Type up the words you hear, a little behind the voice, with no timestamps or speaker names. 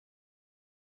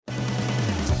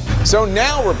So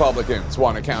now Republicans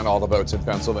want to count all the votes in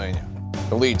Pennsylvania.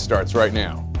 The lead starts right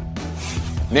now.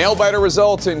 Nail-biter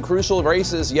results in crucial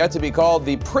races yet to be called.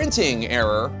 The printing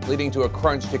error leading to a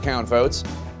crunch to count votes,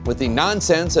 with the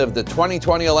nonsense of the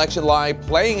 2020 election lie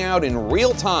playing out in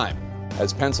real time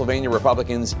as Pennsylvania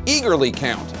Republicans eagerly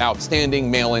count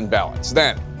outstanding mail-in ballots.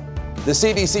 Then, the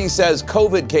CDC says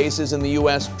COVID cases in the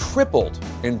U.S. tripled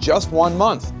in just 1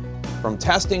 month. From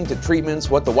testing to treatments,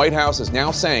 what the White House is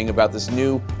now saying about this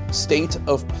new state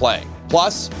of play.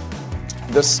 Plus,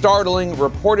 the startling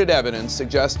reported evidence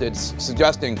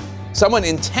suggesting someone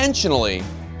intentionally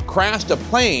crashed a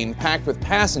plane packed with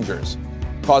passengers,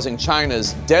 causing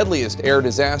China's deadliest air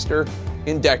disaster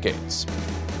in decades.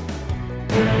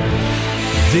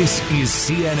 This is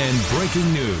CNN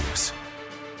Breaking News.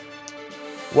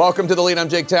 Welcome to The Lead. I'm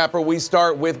Jake Tapper. We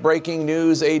start with breaking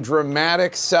news: a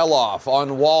dramatic sell-off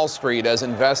on Wall Street as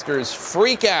investors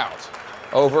freak out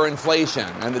over inflation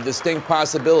and the distinct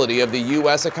possibility of the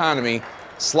U.S. economy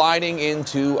sliding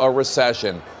into a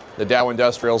recession. The Dow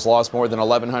Industrials lost more than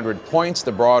 1,100 points.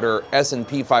 The broader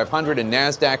S&P 500 and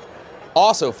NASDAQ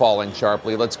also falling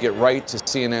sharply. Let's get right to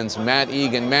CNN's Matt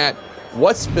Egan. Matt,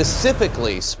 what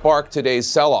specifically sparked today's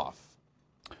sell-off?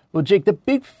 Well, Jake, the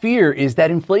big fear is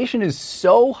that inflation is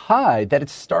so high that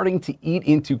it's starting to eat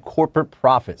into corporate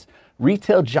profits.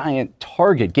 Retail giant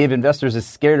Target gave investors a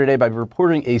scare today by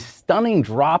reporting a stunning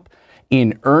drop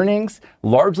in earnings,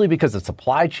 largely because of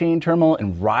supply chain turmoil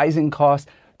and rising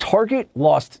costs. Target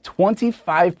lost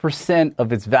 25%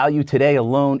 of its value today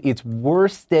alone, its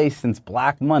worst day since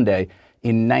Black Monday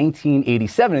in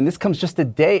 1987. And this comes just a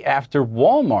day after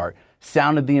Walmart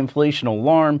sounded the inflation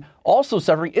alarm, also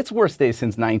suffering its worst day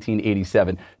since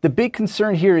 1987. The big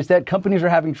concern here is that companies are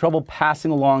having trouble passing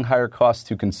along higher costs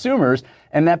to consumers,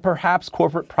 and that perhaps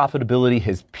corporate profitability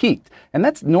has peaked. And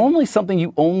that's normally something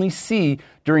you only see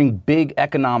during big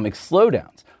economic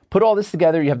slowdowns. Put all this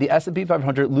together, you have the S&P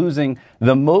 500 losing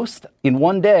the most in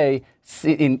one day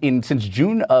since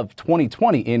June of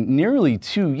 2020, in nearly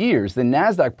 2 years. The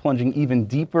NASDAQ plunging even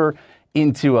deeper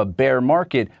into a bear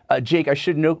market. Jake, I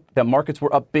should note that markets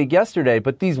were up big yesterday,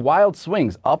 but these wild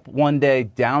swings, up one day,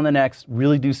 down the next,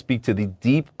 really do speak to the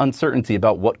deep uncertainty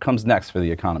about what comes next for the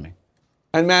economy.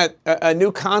 And Matt, a new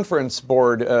conference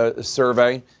board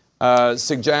survey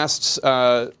suggests,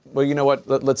 well, you know what,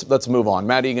 let's move on.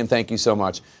 Matt Egan, thank you so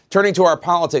much. Turning to our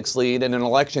politics lead and an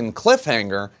election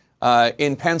cliffhanger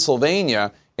in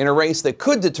Pennsylvania in a race that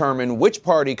could determine which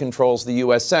party controls the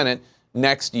U.S. Senate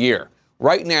next year.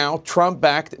 Right now,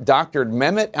 Trump-backed Dr.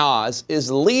 Mehmet Oz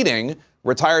is leading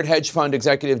retired hedge fund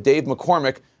executive Dave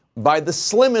McCormick by the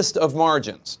slimmest of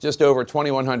margins, just over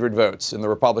 2,100 votes in the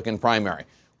Republican primary,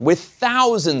 with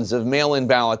thousands of mail-in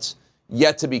ballots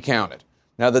yet to be counted.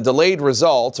 Now, the delayed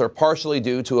results are partially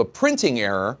due to a printing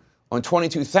error on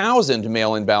 22,000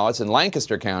 mail-in ballots in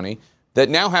Lancaster County that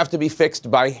now have to be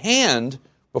fixed by hand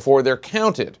before they're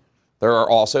counted. There are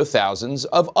also thousands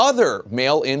of other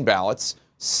mail-in ballots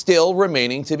still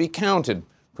remaining to be counted,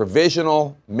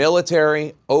 provisional,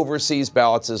 military, overseas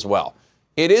ballots as well.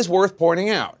 It is worth pointing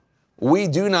out, we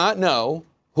do not know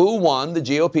who won the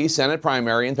GOP Senate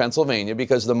primary in Pennsylvania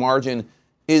because the margin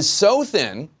is so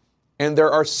thin and there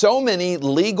are so many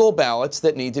legal ballots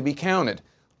that need to be counted.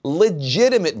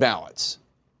 Legitimate ballots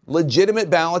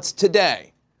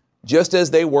today, just as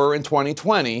they were in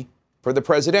 2020 for the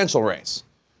presidential race.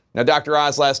 Now, Dr.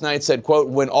 Oz last night said, quote,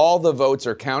 when all the votes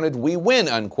are counted, we win,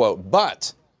 unquote.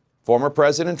 But former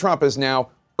President Trump is now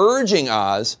urging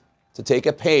Oz to take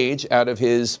a page out of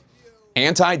his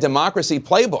anti-democracy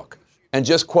playbook and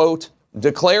just, quote,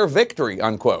 declare victory,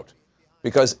 unquote.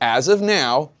 Because as of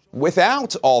now,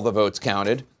 without all the votes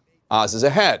counted, Oz is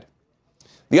ahead.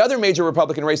 The other major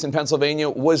Republican race in Pennsylvania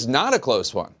was not a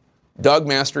close one. Doug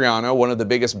Mastriano, one of the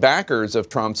biggest backers of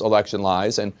Trump's election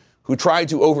lies and who tried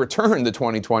to overturn the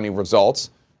 2020 results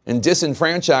and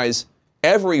disenfranchise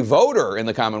every voter in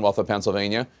the Commonwealth of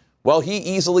Pennsylvania, well, he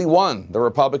easily won the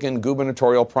Republican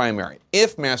gubernatorial primary.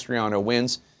 If Mastriano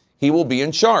wins, he will be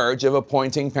in charge of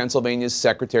appointing Pennsylvania's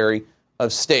Secretary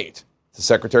of State. The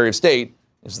Secretary of State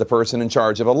is the person in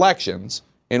charge of elections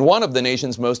in one of the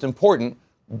nation's most important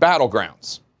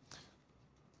battlegrounds.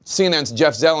 CNN's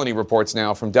Jeff Zeleny reports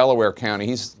now from Delaware County.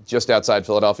 He's just outside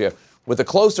Philadelphia, with a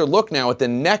closer look now at the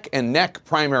neck-and-neck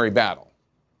primary battle.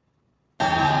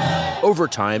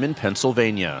 Overtime in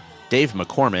Pennsylvania. Dave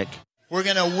McCormick. We're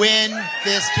going to win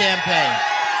this campaign.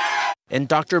 And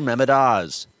Dr. Mehmet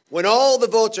Oz. When all the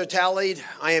votes are tallied,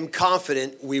 I am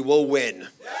confident we will win.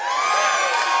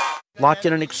 Locked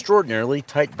in an extraordinarily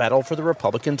tight battle for the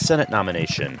Republican Senate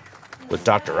nomination. with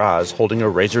Dr. Oz holding a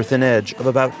razor-thin edge of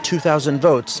about 2,000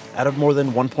 votes out of more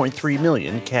than 1.3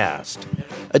 million cast.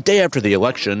 A day after the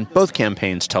election, both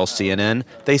campaigns tell CNN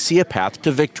they see a path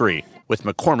to victory, with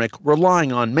McCormick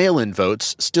relying on mail-in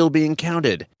votes still being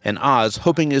counted, and Oz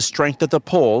hoping his strength at the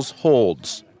polls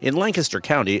holds. In Lancaster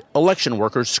County, election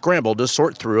workers scrambled to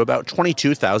sort through about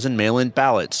 22,000 mail-in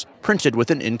ballots, printed with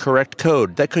an incorrect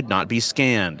code that could not be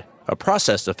scanned. A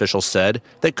process official said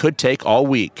that could take all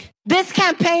week. This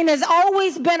campaign has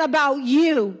always been about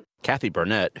you. Kathy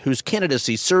Burnett, whose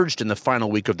candidacy surged in the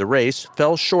final week of the race,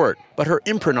 fell short, but her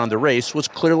imprint on the race was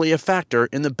clearly a factor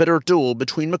in the bitter duel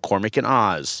between McCormick and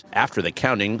Oz. After the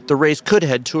counting, the race could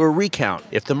head to a recount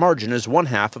if the margin is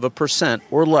 0.5%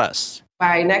 or less.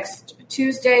 By next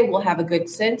Tuesday, we'll have a good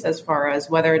sense as far as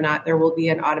whether or not there will be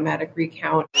an automatic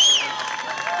recount.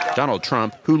 Donald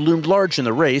Trump, who loomed large in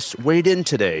the race, weighed in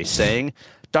today, saying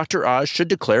Dr. Oz should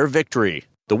declare victory.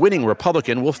 The winning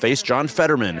Republican will face John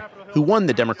Fetterman, who won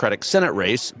the Democratic Senate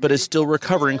race but is still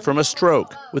recovering from a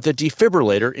stroke, with a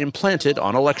defibrillator implanted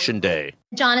on Election Day.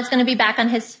 John is going to be back on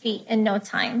his feet in no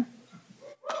time.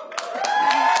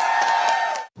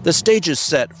 The stage is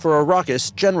set for a raucous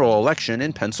general election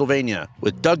in Pennsylvania,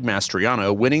 with Doug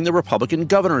Mastriano winning the Republican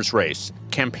governor's race,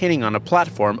 campaigning on a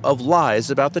platform of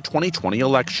lies about the 2020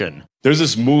 election. There's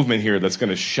this movement here that's going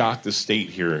to shock the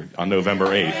state here on November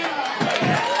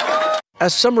 8th.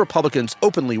 As some Republicans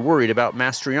openly worried about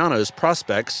Mastriano's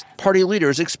prospects, party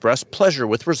leaders expressed pleasure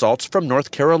with results from North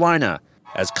Carolina,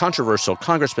 as controversial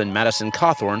Congressman Madison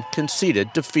Cawthorn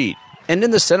conceded defeat. And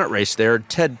in the Senate race there,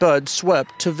 Ted Budd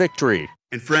swept to victory.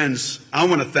 And friends, I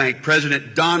want to thank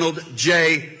President Donald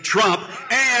J. Trump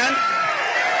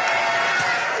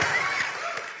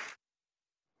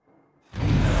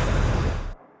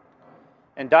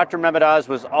and Dr. Mehmet Oz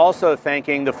was also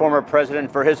thanking the former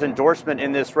president for his endorsement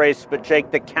in this race. But,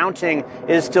 Jake, the counting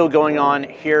is still going on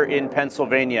here in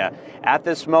Pennsylvania. At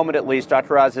this moment, at least,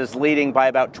 Dr. Oz is leading by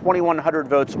about 2,100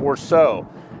 votes or so.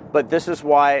 But this is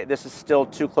why this is still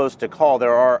too close to call.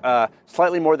 There are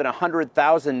slightly more than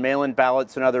 100,000 mail-in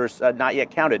ballots and others not yet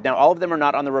counted. Now, all of them are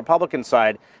not on the Republican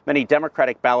side. Many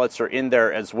Democratic ballots are in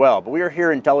there as well. But we are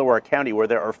here in Delaware County, where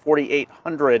there are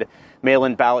 4,800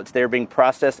 mail-in ballots. They are being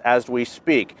processed as we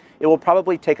speak. It will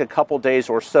probably take a couple days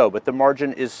or so, but the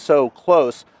margin is so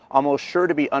close, almost sure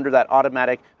to be under that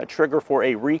automatic trigger for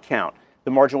a recount. The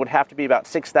margin would have to be about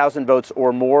 6,000 votes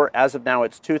or more. As of now,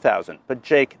 it's 2,000. But,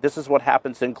 Jake, this is what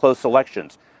happens in close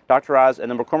elections. Dr. Oz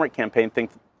and the McCormick campaign think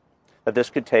that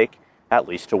this could take at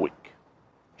least a week.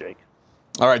 Jake.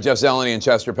 All right, Jeff Zeleny in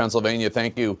Chester, Pennsylvania,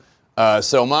 thank you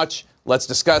so much. Let's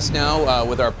discuss now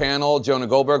with our panel. Jonah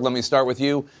Goldberg, let me start with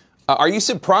you. Are you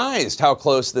surprised how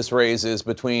close this race is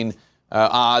between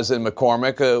Oz and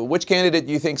McCormick? Which candidate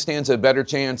do you think stands a better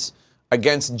chance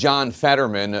against John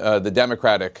Fetterman, the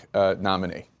Democratic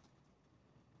nominee?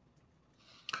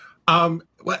 Well,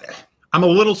 I'm a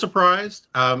little surprised.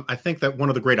 I think that one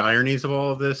of the great ironies of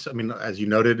all of this, I mean, as you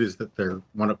noted, is that they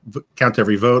want to count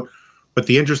every vote. But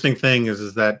the interesting thing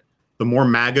is that the more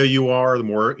MAGA you are, the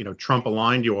more Trump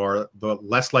aligned you are, the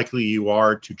less likely you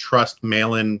are to trust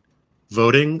mail-in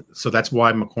voting. So that's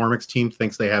why McCormick's team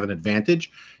thinks they have an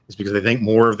advantage, is because they think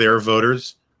more of their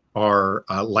voters are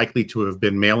likely to have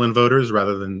been mail-in voters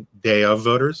rather than day of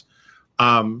voters.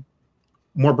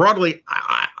 More broadly,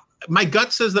 my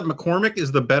gut says that McCormick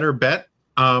is the better bet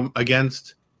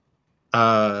against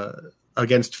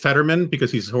Fetterman,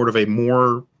 because he's sort of a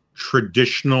more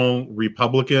traditional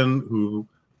Republican who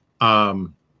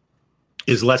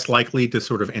is less likely to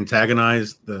sort of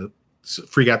antagonize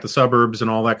freak out the suburbs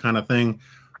and all that kind of thing.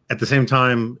 At the same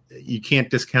time, you can't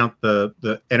discount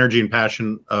the energy and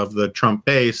passion of the Trump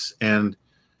base, and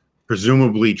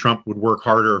presumably Trump would work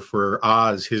harder for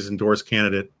Oz, his endorsed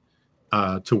candidate,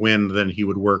 to win than he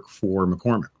would work for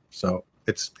McCormick. So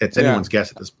it's anyone's guess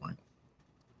at this point.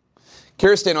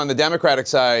 Kirsten, on the Democratic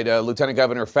side, Lieutenant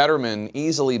Governor Fetterman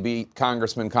easily beat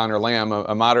Congressman Conor Lamb,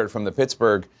 a moderate from the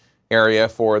Pittsburgh area,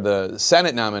 for the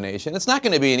Senate nomination. It's not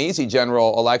going to be an easy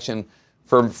general election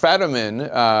for Fetterman.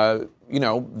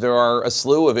 There are a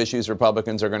slew of issues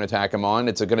Republicans are going to attack him on.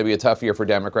 It's going to be a tough year for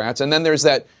Democrats. And then there's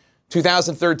that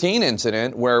 2013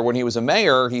 incident where, when he was a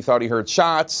mayor, he thought he heard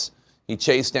shots. He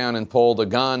chased down and pulled a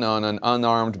gun on an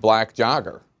unarmed black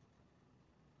jogger.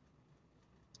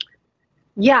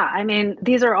 Yeah, I mean,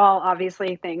 these are all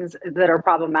obviously things that are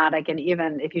problematic. And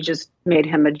even if you just made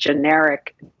him a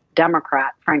generic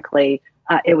Democrat, frankly,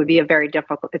 it would be a very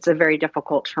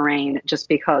difficult terrain, just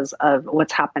because of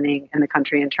what's happening in the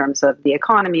country in terms of the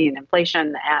economy and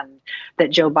inflation, and that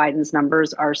Joe Biden's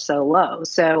numbers are so low.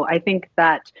 So I think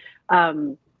that,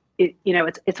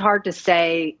 it's hard to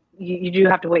say, you do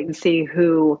have to wait and see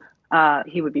who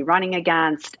he would be running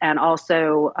against, and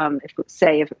also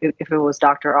if it was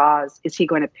Dr. Oz, is he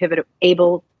going to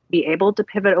be able to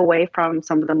pivot away from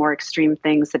some of the more extreme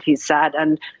things that he's said?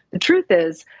 And the truth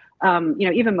is,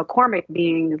 even McCormick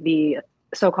being the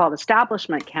so-called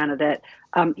establishment candidate,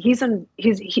 he's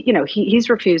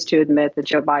refused to admit that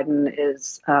Joe Biden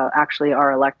is actually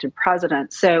our elected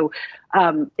president. So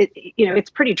it's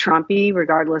pretty Trumpy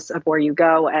regardless of where you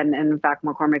go. And in fact,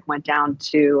 McCormick went down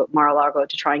to Mar-a-Lago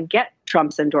to try and get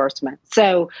Trump's endorsement.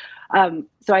 So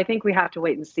I think we have to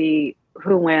wait and see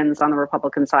who wins on the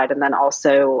Republican side, and then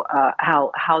also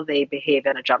how they behave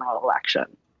in a general election.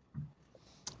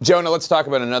 Jonah, let's talk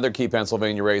about another key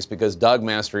Pennsylvania race, because Doug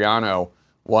Mastriano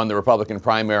won the Republican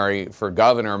primary for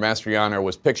governor. Mastriano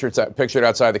was pictured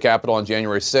outside the Capitol on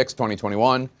January 6,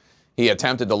 2021. He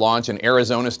attempted to launch an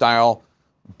Arizona-style,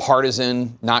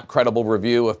 partisan, not credible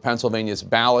review of Pennsylvania's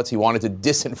ballots. He wanted to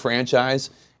disenfranchise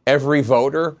every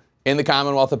voter in the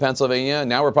Commonwealth of Pennsylvania.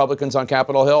 Now Republicans on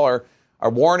Capitol Hill are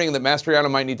warning that Mastriano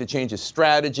might need to change his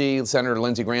strategy. Senator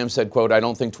Lindsey Graham said, quote, "I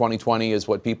don't think 2020 is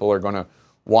what people are going to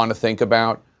want to think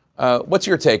about." What's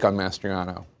your take on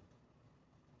Mastriano?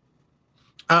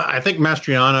 I think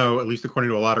Mastriano, at least according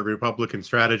to a lot of Republican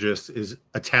strategists, is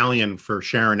Italian for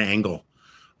Sharon Angle.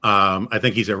 I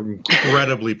think he's an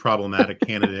incredibly problematic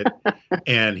candidate,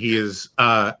 and he is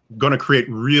going to create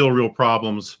real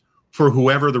problems for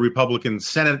whoever the Republican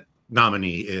Senate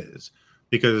nominee is.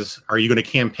 Because are you going to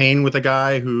campaign with a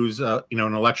guy who's an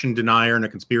election denier and a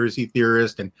conspiracy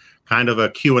theorist and kind of a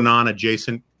QAnon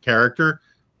adjacent character?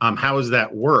 How does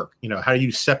that work? How do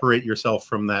you separate yourself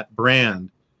from that brand?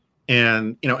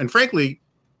 And frankly,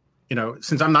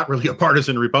 since I'm not really a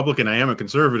partisan Republican, I am a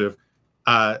conservative.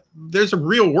 There's a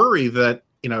real worry that,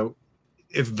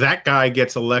 if that guy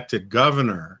gets elected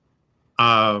governor,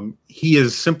 he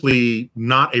is simply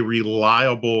not a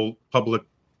reliable public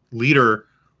leader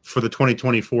for the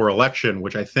 2024 election,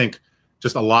 which I think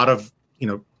just a lot of,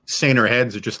 saner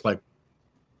heads are just like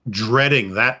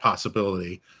dreading that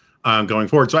possibility going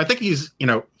forward. So I think he's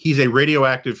a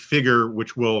radioactive figure,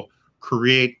 which will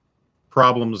create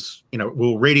problems,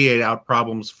 will radiate out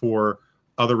problems for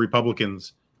other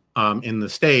Republicans in the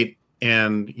state.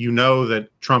 And that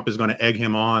Trump is going to egg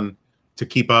him on to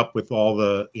keep up with all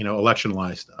the, election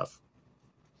lie stuff.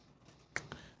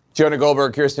 Jonah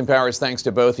Goldberg, Kirsten Powers, thanks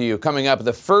to both of you. Coming up,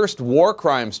 the first war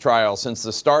crimes trial since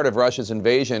the start of Russia's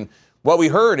invasion. What we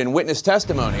heard in witness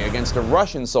testimony against a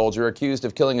Russian soldier accused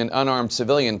of killing an unarmed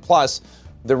civilian, plus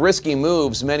the risky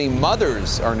moves many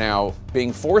mothers are now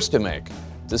being forced to make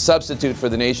to substitute for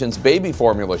the nation's baby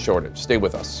formula shortage. Stay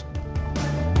with us.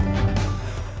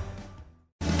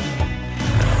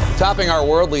 Topping our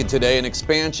world lead today, an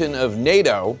expansion of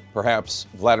NATO, perhaps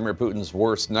Vladimir Putin's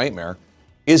worst nightmare,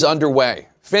 is underway.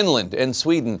 Finland and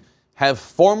Sweden have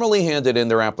formally handed in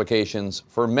their applications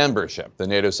for membership, the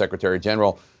NATO Secretary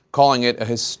General calling it a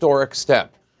historic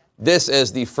step. This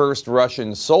as the first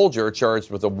Russian soldier charged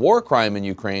with a war crime in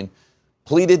Ukraine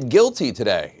pleaded guilty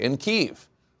today in Kyiv.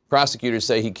 Prosecutors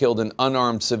say he killed an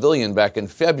unarmed civilian back in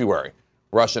February.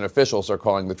 Russian officials are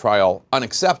calling the trial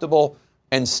unacceptable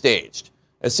and staged.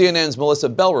 As CNN's Melissa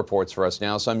Bell reports for us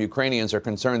now, some Ukrainians are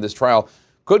concerned this trial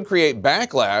could create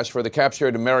backlash for the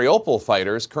captured Mariupol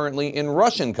fighters currently in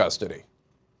Russian custody.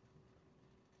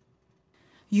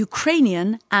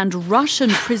 Ukrainian and Russian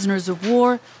prisoners of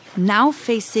war now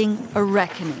facing a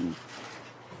reckoning.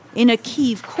 In a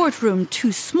Kyiv courtroom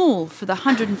too small for the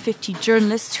 150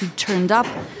 journalists who turned up,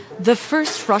 the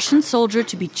first Russian soldier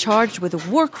to be charged with a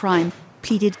war crime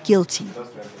pleaded guilty.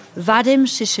 Vadim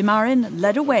Shishimarin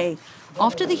led away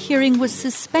after the hearing was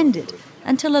suspended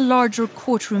until a larger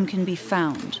courtroom can be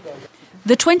found.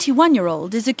 The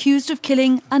 21-year-old is accused of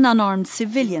killing an unarmed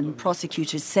civilian,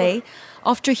 prosecutors say,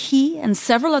 after he and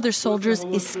several other soldiers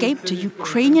escaped a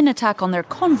Ukrainian attack on their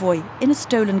convoy in a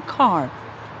stolen car.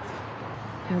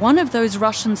 One of those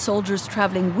Russian soldiers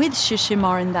traveling with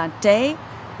Shishimarin that day,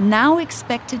 now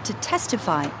expected to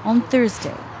testify on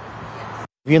Thursday.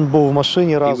 He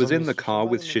was in the car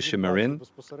with Shishimarin.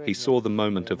 He saw the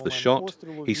moment of the shot.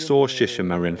 He saw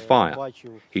Shishimarin fire.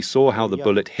 He saw how the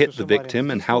bullet hit the victim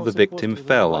and how the victim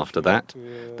fell after that.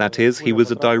 That is, he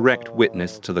was a direct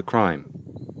witness to the crime.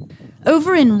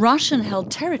 Over in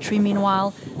Russian-held territory,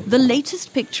 meanwhile, the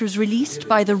latest pictures released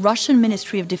by the Russian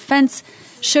Ministry of Defense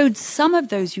showed some of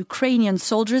those Ukrainian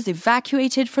soldiers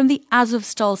evacuated from the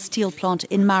Azovstal steel plant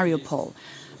in Mariupol.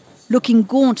 Looking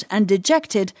gaunt and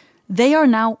dejected, they are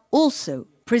now also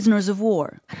prisoners of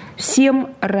war.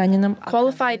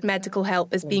 Qualified medical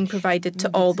help is being provided to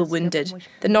all the wounded.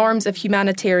 The norms of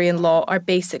humanitarian law are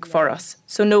basic for us,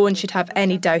 so no one should have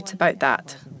any doubt about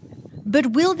that.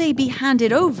 But will they be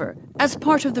handed over as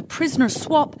part of the prisoner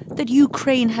swap that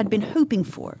Ukraine had been hoping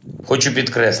for?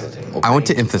 I want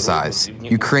to emphasize,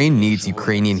 Ukraine needs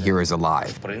Ukrainian heroes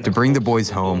alive. To bring the boys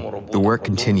home, the work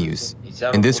continues.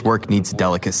 And this work needs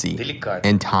delicacy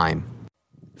and time.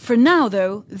 For now,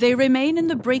 though, they remain in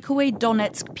the breakaway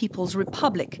Donetsk People's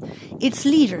Republic, its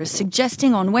leaders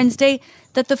suggesting on Wednesday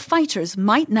that the fighters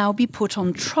might now be put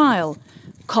on trial.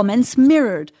 Comments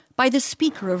mirrored by the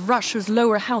Speaker of Russia's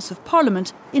lower house of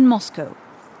parliament in Moscow.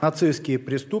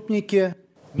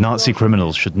 Nazi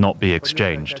criminals should not be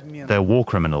exchanged. They're war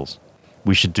criminals.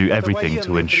 We should do everything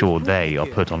to ensure they are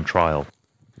put on trial.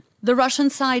 The Russian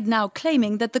side now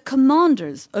claiming that the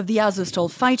commanders of the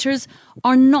Azovstal fighters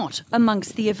are not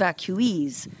amongst the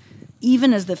evacuees,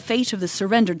 even as the fate of the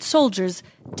surrendered soldiers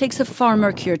takes a far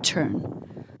murkier turn.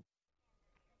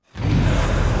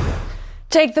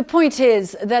 Jake, the point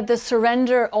is that the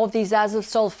surrender of these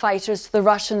Azovstal fighters to the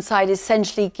Russian side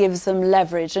essentially gives them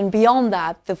leverage. And beyond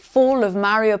that, the fall of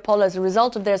Mariupol as a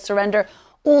result of their surrender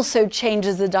also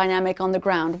changes the dynamic on the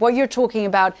ground. What you're talking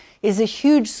about is a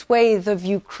huge swathe of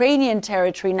Ukrainian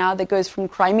territory now that goes from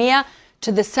Crimea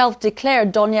to the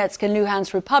self-declared Donetsk and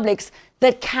Luhansk republics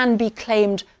that can be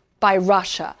claimed by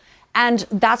Russia. And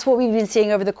that's what we've been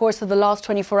seeing over the course of the last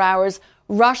 24 hours.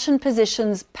 Russian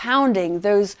positions pounding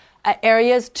those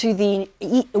areas to the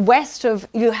west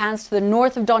of Luhansk, to the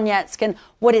north of Donetsk. And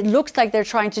what it looks like they're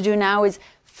trying to do now is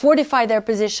fortify their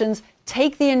positions,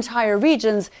 take the entire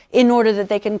regions in order that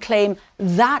they can claim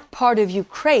that part of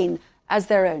Ukraine as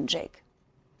their own, Jake.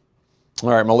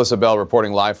 All right, Melissa Bell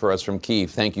reporting live for us from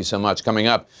Kyiv. Thank you so much. Coming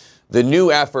up, the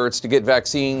new efforts to get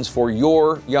vaccines for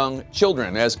your young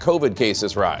children as COVID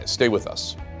cases rise. Stay with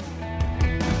us.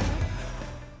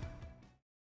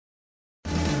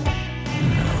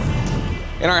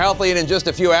 In our health lead, in just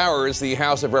a few hours, the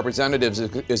House of Representatives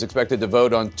is expected to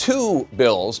vote on 2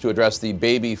 bills to address the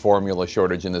baby formula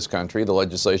shortage in this country. The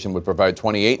legislation would provide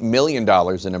 $28 million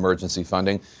in emergency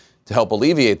funding to help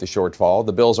alleviate the shortfall.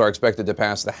 The bills are expected to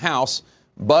pass the House,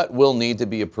 but will need to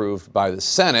be approved by the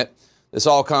Senate. This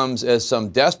all comes as some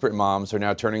desperate moms are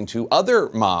now turning to other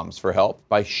moms for help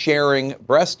by sharing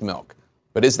breast milk.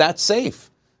 But is that safe?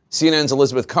 CNN's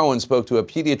Elizabeth Cohen spoke to a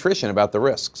pediatrician about the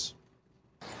risks.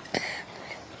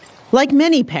 Like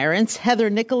many parents, Heather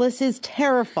Nicholas is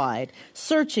terrified,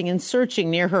 searching and searching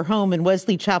near her home in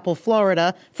Wesley Chapel,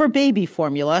 Florida, for baby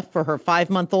formula for her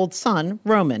 5-month-old son,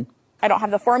 Roman. I don't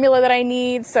have the formula that I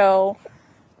need, so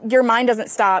your mind doesn't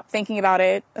stop thinking about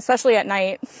it, especially at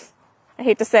night. I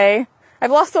hate to say.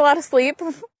 I've lost a lot of sleep.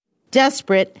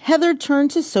 Desperate, Heather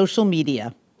turned to social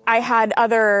media. I had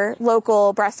other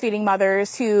local breastfeeding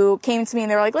mothers who came to me and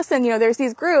they were like, listen, there's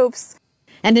these groups.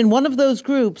 And in one of those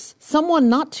groups, someone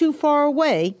not too far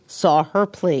away saw her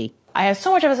plea. I have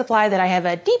so much of a supply that I have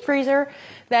a deep freezer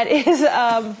that is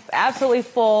absolutely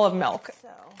full of milk.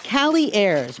 Callie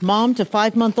Ayers, mom to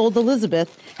 5-month-old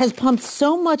Elizabeth, has pumped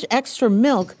so much extra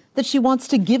milk that she wants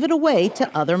to give it away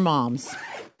to other moms.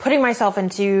 Putting myself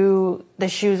into the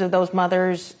shoes of those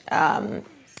mothers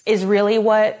is really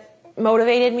what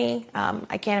motivated me.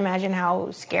 I can't imagine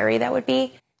how scary that would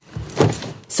be.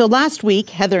 So last week,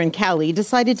 Heather and Callie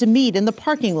decided to meet in the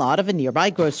parking lot of a nearby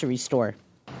grocery store.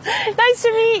 Nice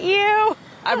to meet you.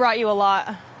 I brought you a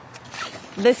lot.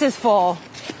 This is full.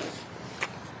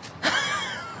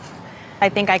 I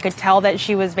think I could tell that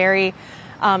she was very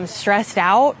stressed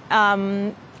out,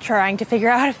 trying to figure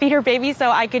out how to feed her baby,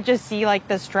 so I could just see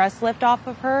the stress lift off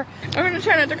of her. I'm going to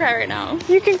try not to cry right now.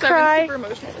 You can cry. I'm super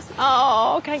emotional.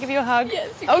 Oh, can I give you a hug?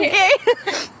 Yes, you can.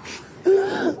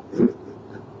 Okay.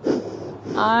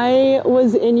 I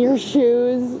was in your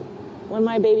shoes when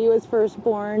my baby was first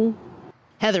born.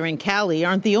 Heather and Callie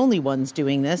aren't the only ones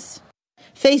doing this.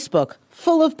 Facebook,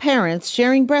 full of parents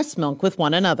sharing breast milk with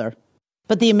one another.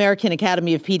 But the American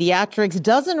Academy of Pediatrics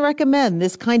doesn't recommend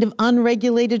this kind of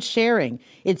unregulated sharing.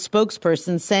 Its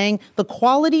spokesperson saying the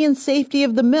quality and safety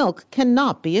of the milk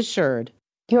cannot be assured.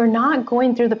 You're not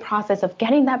going through the process of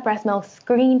getting that breast milk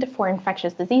screened for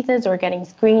infectious diseases or getting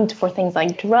screened for things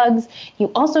like drugs.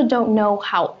 You also don't know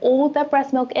how old that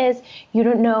breast milk is. You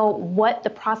don't know what the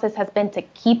process has been to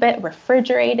keep it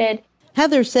refrigerated.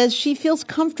 Heather says she feels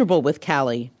comfortable with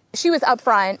Callie. She was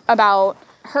upfront about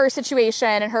her situation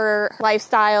and her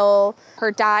lifestyle,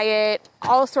 her diet,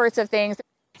 all sorts of things.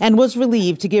 And was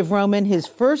relieved to give Roman his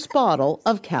first bottle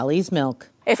of Callie's milk.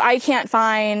 If I can't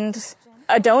find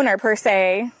a donor per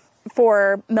se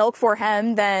for milk for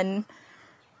him, then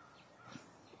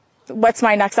what's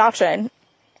my next option?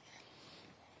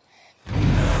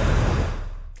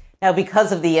 Now,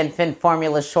 because of the infant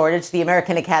formula shortage, the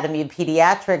American Academy of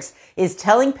Pediatrics is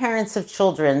telling parents of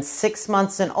children 6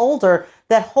 months and older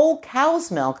that whole cow's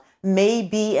milk may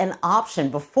be an option.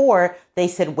 Before, they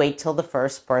said wait till the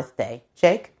first birthday.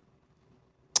 Jake?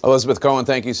 Elizabeth Cohen,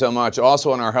 thank you so much.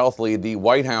 Also on our health lead, the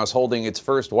White House holding its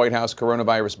first White House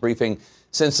coronavirus briefing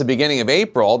since the beginning of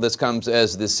April. This comes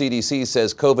as the CDC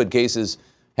says COVID cases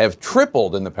have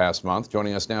tripled in the past month.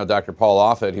 Joining us now, Dr. Paul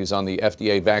Offit, who's on the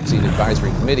FDA Vaccine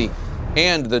Advisory Committee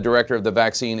and the director of the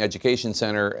Vaccine Education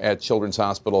Center at Children's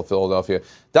Hospital of Philadelphia.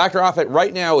 Dr. Offit,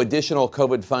 right now additional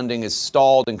COVID funding is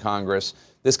stalled in Congress.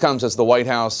 This comes as the White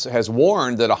House has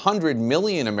warned that 100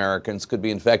 million Americans could be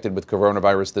infected with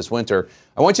coronavirus this winter.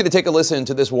 I want you to take a listen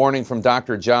to this warning from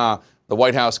Dr. Jha, the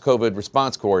White House COVID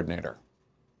response coordinator.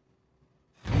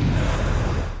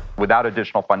 Without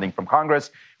additional funding from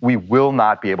Congress, we will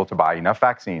not be able to buy enough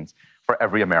vaccines for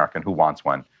every American who wants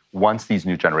one once these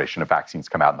new generation of vaccines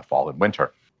come out in the fall and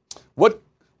winter.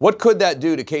 What could that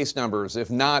do to case numbers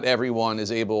if not everyone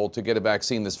is able to get a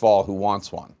vaccine this fall who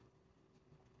wants one?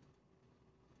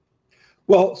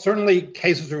 Well, certainly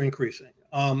cases are increasing.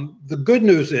 The good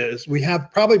news is we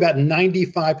have probably about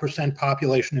 95%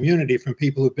 population immunity from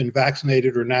people who've been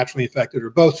vaccinated or naturally infected or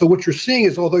both. So what you're seeing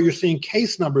is, although you're seeing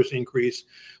case numbers increase,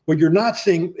 what you're not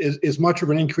seeing is much of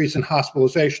an increase in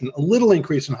hospitalization, a little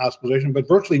increase in hospitalization, but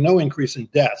virtually no increase in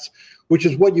deaths, which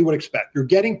is what you would expect. You're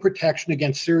getting protection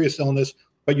against serious illness,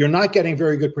 but you're not getting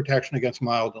very good protection against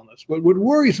mild illness. What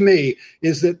worries me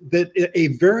is that a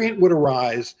variant would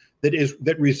arise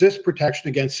that resists protection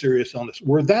against serious illness.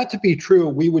 Were that to be true,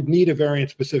 we would need a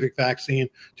variant-specific vaccine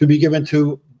to be given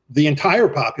to the entire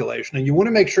population. And you want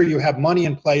to make sure you have money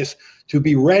in place to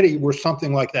be ready were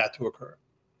something like that to occur.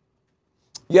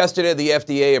 Yesterday, the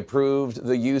FDA approved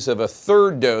the use of a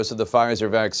third dose of the Pfizer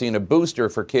vaccine, a booster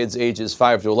for kids ages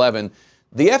 5 to 11.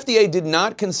 The FDA did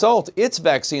not consult its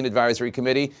vaccine advisory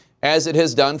committee as it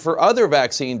has done for other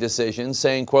vaccine decisions,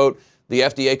 saying, quote, the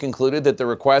FDA concluded that the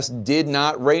request did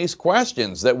not raise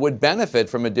questions that would benefit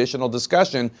from additional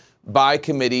discussion by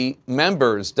committee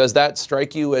members. Does that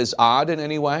strike you as odd in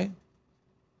any way?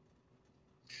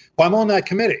 Well, I'm on that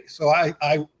committee, so I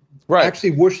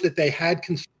actually wish that they had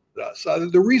consulted us.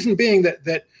 The reason being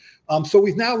that so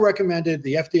we've now recommended,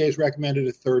 the FDA has recommended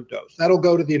a third dose. That'll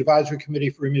go to the Advisory Committee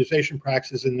for Immunization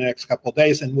Practices in the next couple of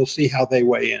days, and we'll see how they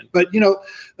weigh in. But,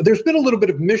 there's been a little bit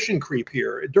of mission creep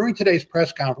here. During today's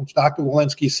press conference, Dr.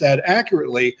 Walensky said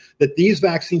accurately that these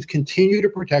vaccines continue to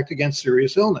protect against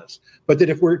serious illness, but that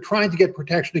if we're trying to get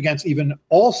protection against even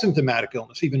all symptomatic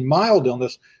illness, even mild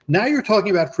illness, now you're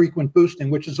talking about frequent boosting,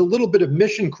 which is a little bit of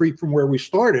mission creep from where we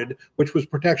started, which was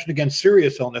protection against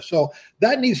serious illness. So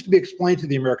that needs to be explained to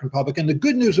the American public. And the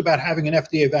good news about having an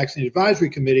FDA Vaccine Advisory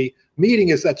Committee meeting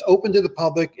is that's open to the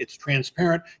public, it's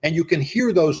transparent, and you can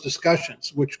hear those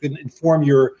discussions, which can inform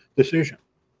your decision.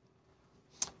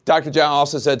 Dr. Jha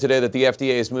also said today that the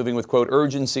FDA is moving with, quote,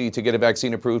 urgency to get a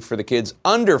vaccine approved for the kids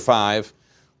under 5.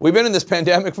 We've been in this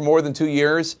pandemic for more than 2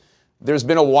 years. There's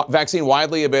been a vaccine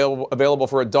widely available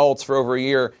for adults for over a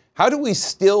year. How do we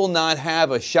still not have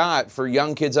a shot for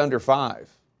young kids under 5?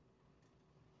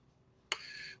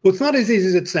 Well, it's not as easy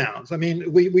as it sounds. I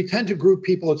mean, we tend to group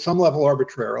people at some level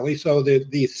arbitrarily. So the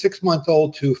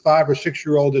 6-month-old to 5 or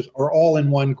 6-year-old are all in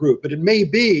one group. But it may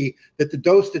be that the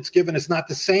dose that's given is not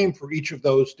the same for each of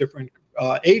those different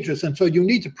ages. And so you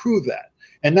need to prove that.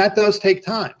 And that does take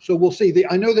time. So we'll see.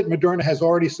 I know that Moderna has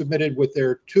already submitted with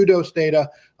their 2-dose data.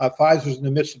 Pfizer's in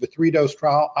the midst of a 3-dose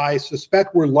trial. I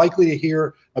suspect we're likely to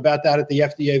hear about that at the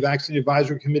FDA Vaccine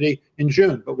Advisory Committee in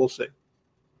June, but we'll see.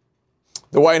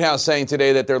 The White House saying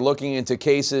today that they're looking into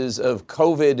cases of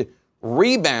COVID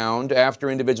rebound after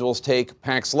individuals take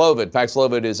Paxlovid.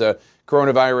 Paxlovid is a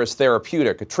coronavirus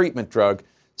therapeutic, a treatment drug.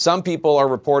 Some people are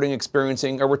reporting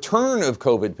experiencing a return of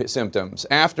COVID symptoms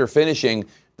after finishing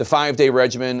the 5-day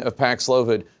regimen of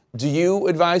Paxlovid. Do you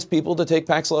advise people to take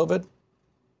Paxlovid?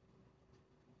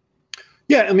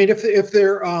 Yeah, I mean, if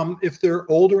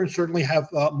they're older and certainly have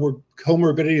more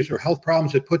comorbidities or health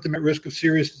problems that put them at risk of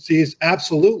serious disease,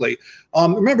 absolutely.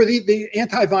 Remember, the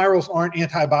antivirals aren't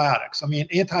antibiotics. I mean,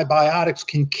 antibiotics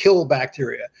can kill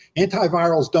bacteria.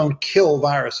 Antivirals don't kill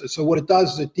viruses. So what it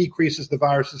does is it decreases the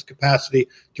virus's capacity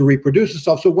to reproduce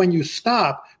itself. So when you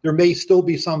stop, there may still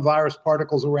be some virus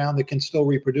particles around that can still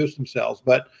reproduce themselves.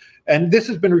 And this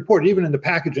has been reported, even in the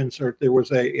package insert, there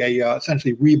was a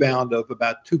essentially rebound of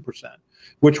about 2%.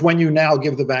 Which, when you now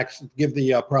give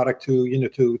the product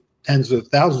to tens of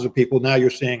thousands of people, now you're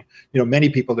seeing many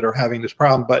people that are having this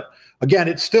problem. But again,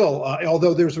 it's still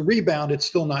although there's a rebound, it's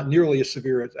still not nearly as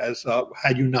severe as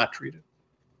had you not treated.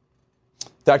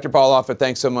 Dr. Paul Offit,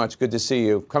 thanks so much. Good to see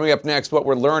you. Coming up next, what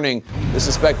we're learning the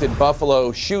suspected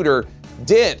Buffalo shooter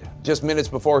did just minutes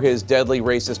before his deadly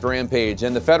racist rampage,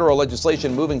 and the federal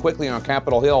legislation moving quickly on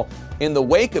Capitol Hill in the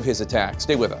wake of his attack.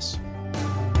 Stay with us.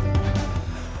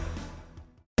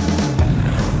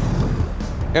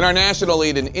 In our national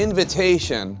lead, an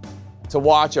invitation to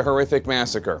watch a horrific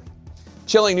massacre.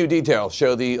 Chilling new details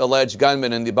show the alleged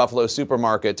gunman in the Buffalo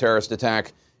supermarket terrorist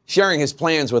attack sharing his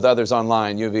plans with others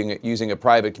online using a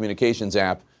private communications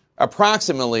app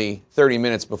approximately 30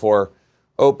 minutes before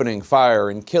opening fire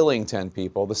and killing 10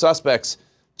 people. The suspect's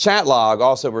chat log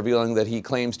also revealing that he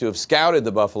claims to have scouted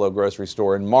the Buffalo grocery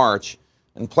store in March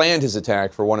and planned his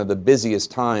attack for one of the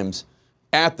busiest times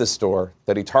at the store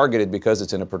that he targeted because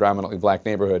it's in a predominantly black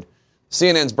neighborhood.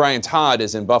 CNN's Brian Todd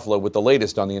is in Buffalo with the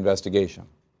latest on the investigation.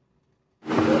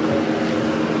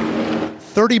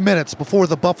 30 minutes before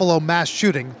the Buffalo mass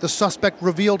shooting, the suspect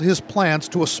revealed his plans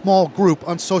to a small group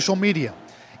on social media.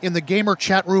 In the gamer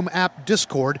chat room app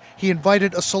Discord, he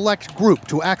invited a select group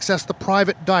to access the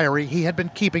private diary he had been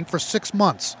keeping for 6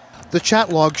 months. The chat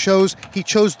log shows he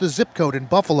chose the zip code in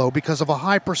Buffalo because of a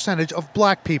high percentage of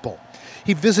black people.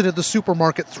 He visited the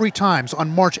supermarket 3 times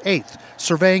on March 8th,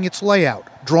 surveying its layout,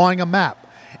 drawing a map,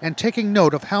 and taking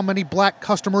note of how many black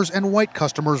customers and white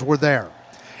customers were there.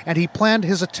 And he planned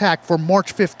his attack for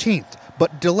March 15th,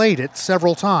 but delayed it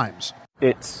several times.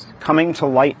 It's coming to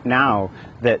light now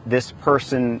that this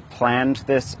person planned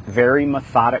this very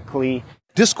methodically.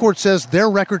 Discord says their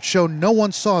records show no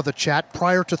one saw the chat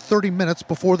prior to 30 minutes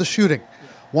before the shooting.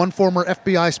 One former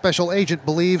FBI special agent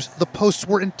believes the posts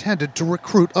were intended to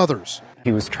recruit others.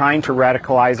 He was trying to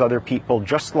radicalize other people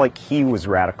just like he was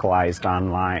radicalized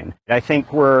online. I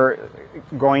think we're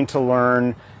going to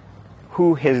learn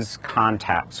who his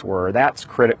contacts were. That's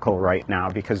critical right now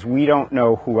because we don't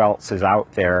know who else is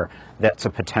out there that's a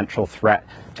potential threat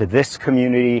to this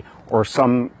community or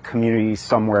some community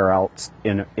somewhere else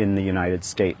in the United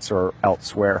States or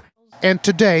elsewhere. And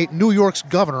today, New York's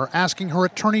governor asking her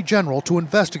attorney general to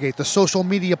investigate the social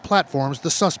media platforms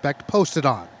the suspect posted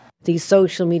on. These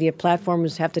social media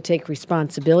platforms have to take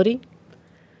responsibility.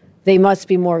 They must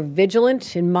be more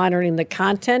vigilant in monitoring the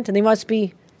content, and they must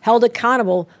be held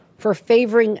accountable for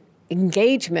favoring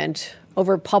engagement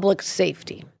over public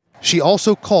safety. She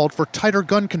also called for tighter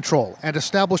gun control and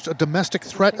established a domestic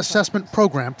threat assessment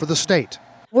program for the state.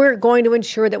 We're going to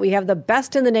ensure that we have the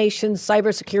best in the nation's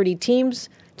cybersecurity teams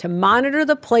to monitor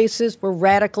the places where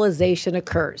radicalization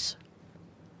occurs.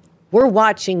 We're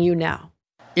watching you now.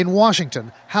 In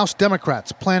Washington, House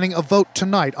Democrats planning a vote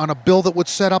tonight on a bill that would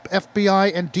set up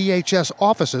FBI and DHS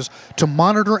offices to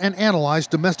monitor and analyze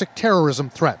domestic terrorism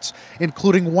threats,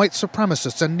 including white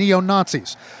supremacists and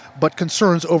neo-Nazis. But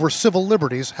concerns over civil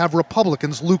liberties have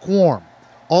Republicans lukewarm.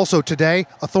 Also today,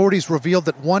 authorities revealed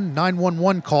that one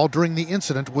 911 call during the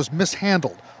incident was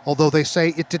mishandled, although they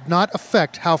say it did not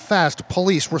affect how fast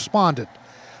police responded.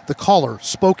 The caller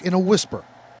spoke in a whisper.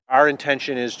 Our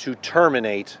intention is to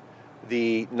terminate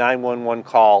the 911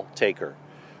 call taker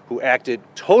who acted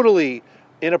totally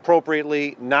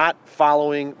inappropriately, not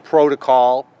following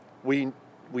protocol. We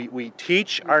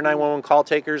teach our 911 call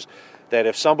takers that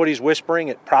if somebody's whispering,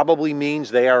 it probably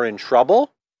means they are in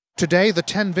trouble. Today, the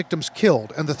 10 victims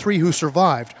killed and the 3 who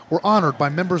survived were honored by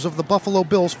members of the Buffalo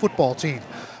Bills football team,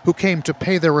 who came to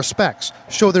pay their respects,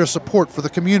 show their support for the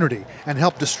community, and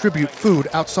help distribute food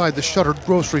outside the shuttered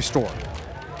grocery store.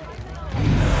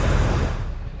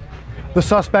 The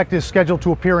suspect is scheduled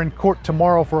to appear in court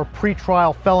tomorrow for a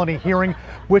pretrial felony hearing,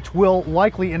 which will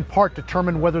likely in part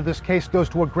determine whether this case goes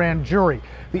to a grand jury.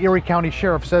 The Erie County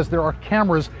Sheriff says there are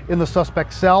cameras in the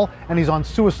suspect's cell and he's on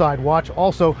suicide watch.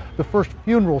 Also, the first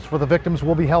funerals for the victims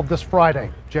will be held this Friday.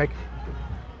 Jake.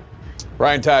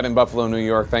 Brian Todd in Buffalo, New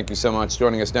York. Thank you so much.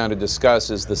 Joining us now to discuss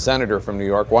is the senator from New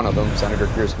York, one of them, Senator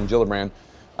Kirsten Gillibrand.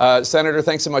 Senator,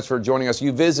 thanks so much for joining us.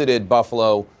 You visited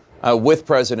Buffalo with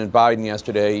President Biden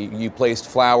yesterday. You placed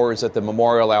flowers at the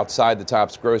memorial outside the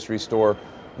Tops grocery store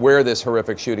where this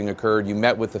horrific shooting occurred. You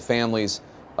met with the families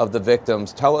of the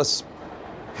victims. Tell us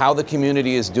how the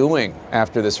community is doing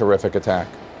after this horrific attack.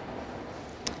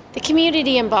 The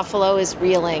community in Buffalo is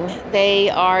reeling. They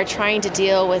are trying to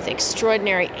deal with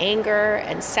extraordinary anger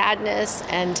and sadness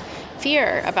and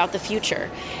fear about the future.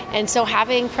 And so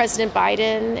having President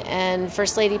Biden and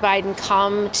First Lady Biden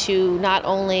come to not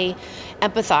only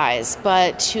empathize,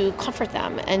 but to comfort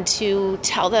them and to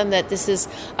tell them that this is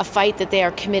a fight that they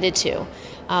are committed to.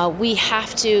 We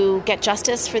have to get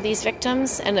justice for these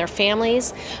victims and their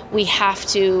families. We have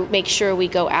to make sure we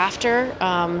go after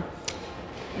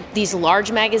these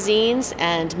large magazines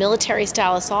and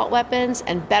military-style assault weapons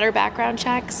and better background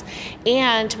checks.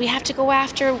 And we have to go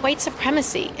after white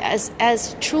supremacy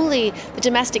as truly the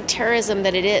domestic terrorism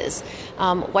that it is.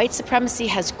 White supremacy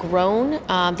has grown.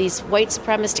 These white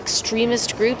supremacist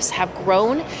extremist groups have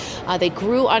grown. They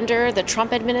grew under the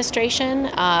Trump administration.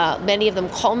 Many of them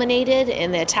culminated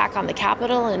in the attack on the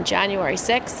Capitol on January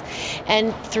 6th.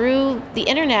 And through the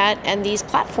internet and these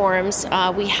platforms,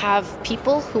 we have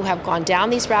people who have gone down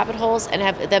these rabbit holes and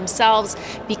have themselves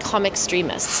become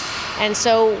extremists. And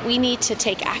so we need to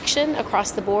take action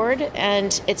across the board,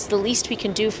 and it's the least we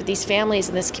can do for these families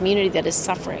in this community that is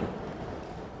suffering.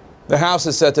 The House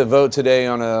is set to vote today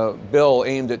on a bill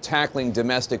aimed at tackling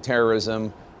domestic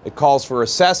terrorism. It calls for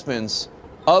assessments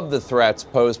of the threats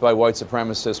posed by white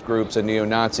supremacist groups and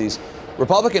neo-Nazis.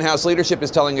 Republican House leadership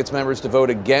is telling its members to vote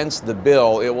against the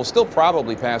bill. It will still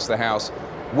probably pass the House.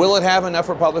 Will it have enough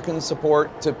Republican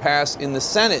support to pass in the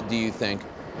Senate, do you think?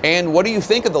 And what do you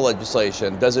think of the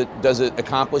legislation? Does it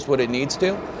accomplish what it needs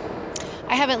to?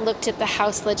 I haven't looked at the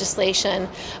House legislation,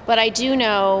 but I do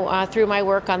know through my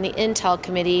work on the Intel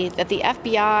Committee that the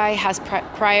FBI has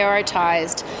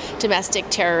prioritized domestic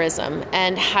terrorism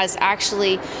and has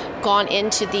actually gone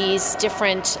into these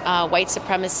different white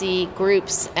supremacy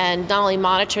groups and not only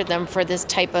monitored them for this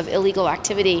type of illegal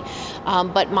activity,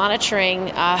 but monitoring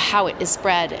how it is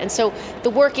spread. And so the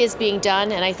work is being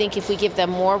done, and I think if we give them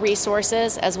more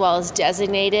resources as well as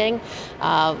designating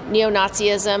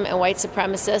neo-Nazism and white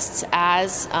supremacists as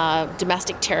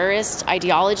domestic terrorist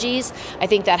ideologies, I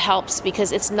think that helps,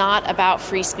 because it's not about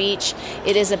free speech.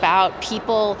 It is about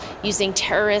people using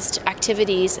terrorist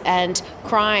activities and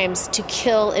crimes to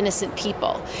kill innocent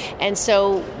people. And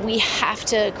so we have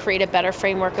to create a better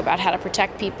framework about how to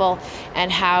protect people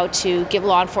and how to give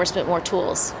law enforcement more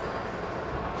tools.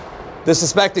 The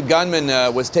suspected gunman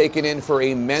was taken in for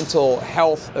a mental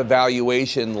health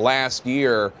evaluation last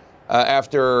year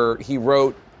after he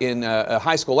wrote in a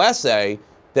high school essay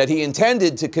that he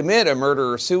intended to commit a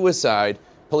murder or suicide.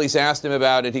 Police asked him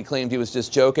about it. He claimed he was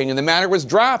just joking, and the matter was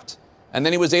dropped. And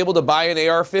then he was able to buy an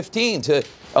AR-15 to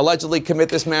allegedly commit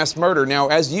this mass murder. Now,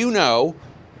 as you know,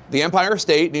 the Empire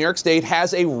State, New York State,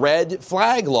 has a red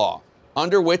flag law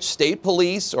under which state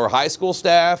police or high school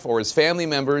staff or his family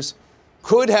members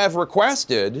could have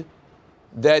requested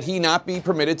that he not be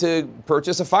permitted to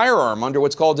purchase a firearm under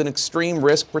what's called an extreme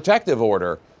risk protective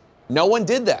order. No one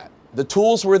did that. The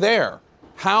tools were there.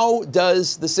 How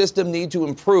does the system need to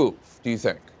improve, do you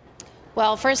think?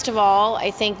 Well, first of all,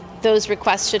 I think those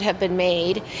requests should have been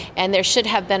made, and there should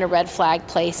have been a red flag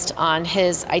placed on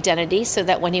his identity so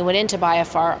that when he went in to buy a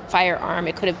firearm,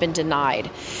 it could have been denied.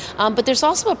 But there's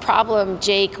also a problem,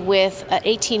 Jake, with an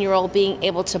 18-year-old being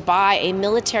able to buy a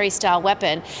military-style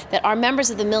weapon that our members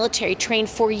of the military trained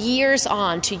for years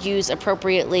on to use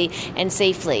appropriately and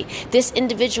safely. This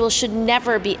individual should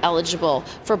never be eligible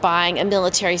for buying a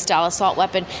military-style assault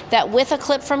weapon that, with a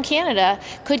clip from Canada,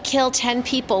 could kill 10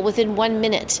 people within 1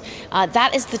 minute.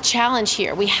 That is the challenge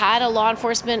here. We had a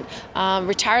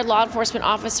retired law enforcement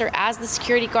officer as the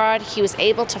security guard. He was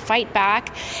able to fight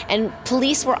back, and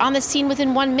police were on the scene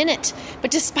within 1 minute.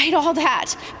 But despite all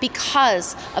that,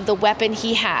 because of the weapon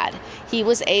he had, he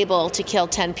was able to kill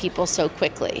 10 people so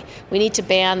quickly. We need to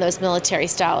ban those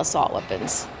military-style assault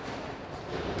weapons.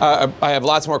 I have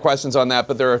lots more questions on that,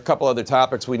 but there are a couple other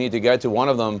topics we need to get to. One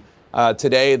of them,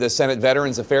 today, the Senate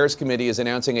Veterans Affairs Committee is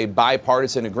announcing a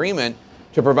bipartisan agreement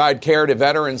to provide care to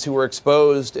veterans who were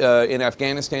exposed in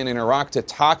Afghanistan and Iraq to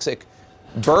toxic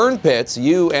burn pits.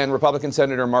 You and Republican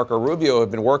Senator Marco Rubio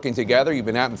have been working together. You've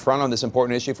been out in front on this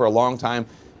important issue for a long time.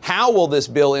 How will this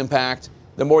bill impact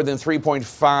the more than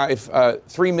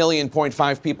 3.5 million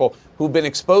people who've been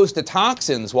exposed to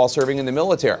toxins while serving in the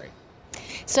military?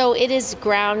 So it is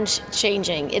ground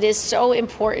changing. It is so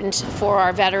important for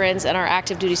our veterans and our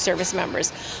active duty service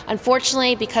members.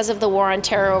 Unfortunately, because of the war on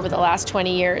terror over the last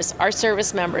 20 years, our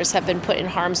service members have been put in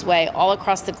harm's way all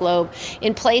across the globe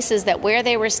in places that where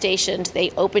they were stationed, they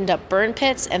opened up burn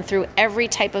pits and threw every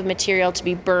type of material to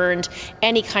be burned,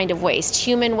 any kind of waste,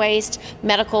 human waste,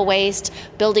 medical waste,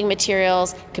 building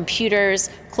materials, computers,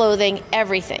 clothing,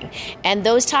 everything. And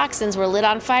those toxins were lit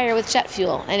on fire with jet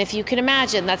fuel. And if you can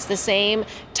imagine, that's the same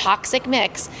toxic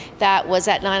mix that was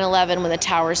at 9/11 when the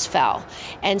towers fell.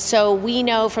 And so we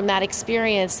know from that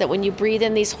experience that when you breathe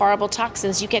in these horrible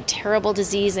toxins, you get terrible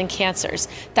disease and cancers.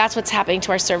 That's what's happening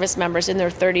to our service members in their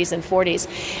 30s and 40s.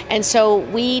 And so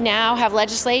we now have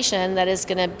legislation that is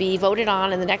going to be voted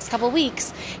on in the next couple of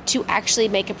weeks to actually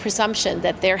make a presumption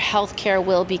that their health care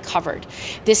will be covered.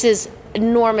 This is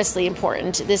enormously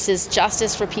important. This is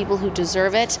justice for people who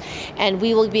deserve it, and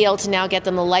we will be able to now get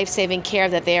them the life-saving care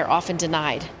that they are often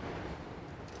denied.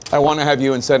 I want to have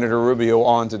you and Senator Rubio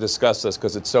on to discuss this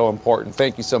because it's so important.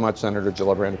 Thank you so much, Senator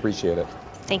Gillibrand. Appreciate it.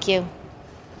 Thank you.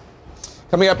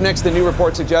 Coming up next, the new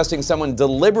report suggesting someone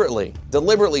deliberately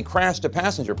crashed a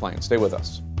passenger plane. Stay with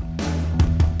us.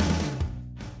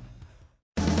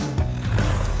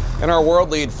 In our world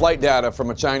lead, flight data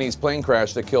from a Chinese plane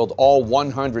crash that killed all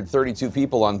 132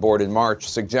 people on board in March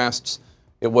suggests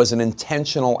it was an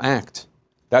intentional act.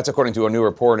 That's according to a new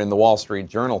report in the Wall Street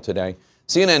Journal today.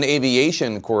 CNN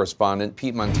aviation correspondent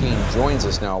Pete Montine joins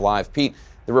us now live. Pete,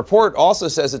 the report also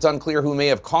says it's unclear who may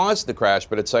have caused the crash,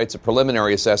 but it cites a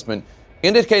preliminary assessment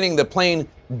indicating the plane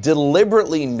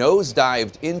deliberately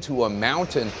nosedived into a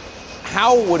mountain.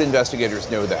 How would investigators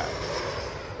know that?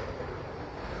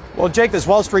 Well, Jake, this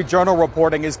Wall Street Journal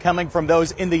reporting is coming from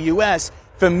those in the U.S.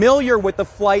 familiar with the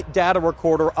flight data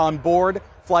recorder on board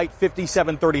Flight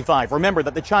 5735. Remember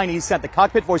that the Chinese sent the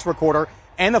cockpit voice recorder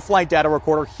and the flight data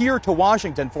recorder here to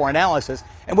Washington for analysis.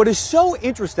 And what is so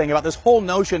interesting about this whole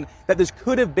notion that this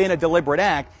could have been a deliberate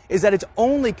act is that it's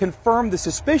only confirmed the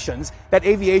suspicions that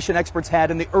aviation experts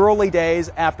had in the early days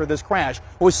after this crash.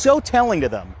 What was so telling to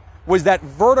them was that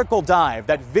vertical dive,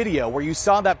 that video where you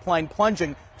saw that plane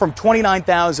plunging from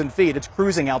 29,000 feet, its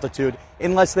cruising altitude,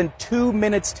 in less than 2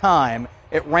 minutes' time.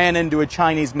 It ran into a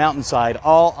Chinese mountainside.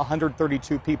 All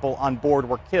 132 people on board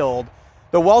were killed.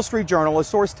 The Wall Street Journal, a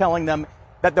source telling them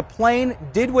that the plane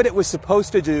did what it was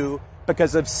supposed to do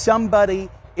because of somebody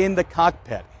in the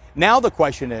cockpit. Now the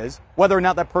question is whether or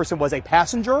not that person was a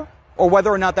passenger or whether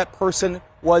or not that person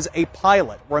was a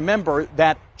pilot. Remember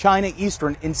that China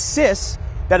Eastern insists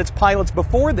that its pilots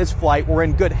before this flight were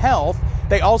in good health.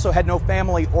 They also had no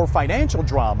family or financial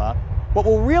drama. What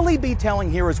we'll really be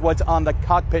telling here is what's on the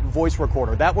cockpit voice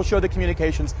recorder. That will show the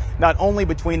communications not only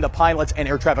between the pilots and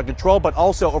air traffic control, but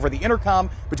also over the intercom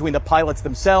between the pilots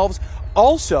themselves.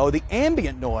 Also, the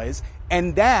ambient noise,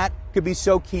 and that could be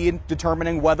so key in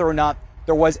determining whether or not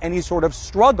there was any sort of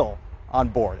struggle on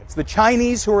board. It's the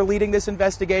Chinese who are leading this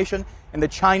investigation, and the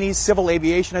Chinese Civil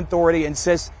Aviation Authority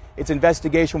insists its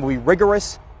investigation will be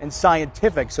rigorous and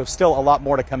scientific, so still a lot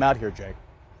more to come out here, Jake.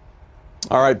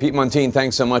 All right, Pete Montine,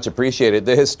 thanks so much. Appreciate it.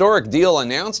 The historic deal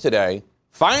announced today,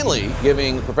 finally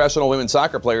giving professional women's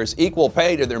soccer players equal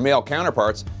pay to their male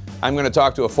counterparts. I'm going to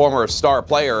talk to a former star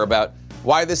player about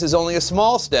why this is only a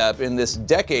small step in this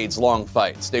decades-long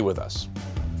fight. Stay with us.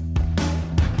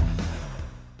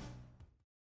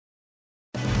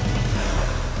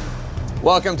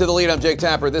 Welcome to The Lead. I'm Jake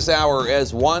Tapper. This hour,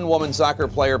 as one woman soccer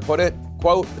player put it,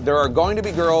 quote, there are going to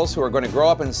be girls who are going to grow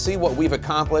up and see what we've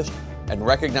accomplished and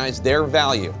recognize their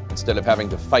value instead of having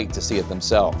to fight to see it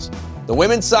themselves. The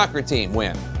women's soccer team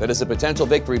win. That is a potential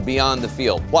victory beyond the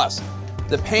field. Plus,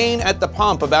 the pain at the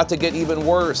pump about to get even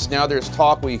worse. Now there's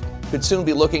talk we could soon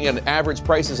be looking at average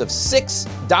prices of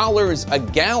 $6 a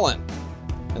gallon.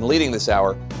 And leading this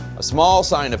hour, a small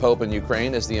sign of hope in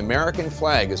Ukraine as the American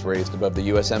flag is raised above the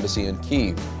U.S. Embassy in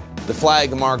Kyiv. The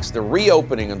flag marks the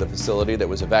reopening of the facility that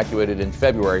was evacuated in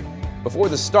February before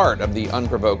the start of the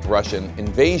unprovoked Russian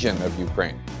invasion of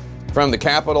Ukraine. From the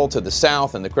capital to the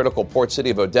south and the critical port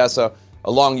city of Odessa,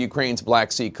 along Ukraine's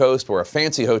Black Sea coast, where a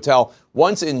fancy hotel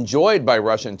once enjoyed by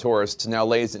Russian tourists now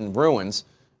lays in ruins.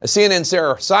 As CNN's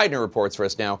Sarah Seidner reports for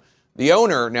us now, the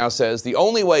owner now says the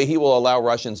only way he will allow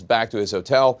Russians back to his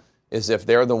hotel is if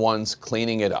they're the ones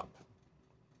cleaning it up.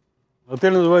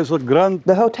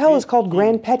 The hotel is called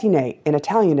Grand Petinet. In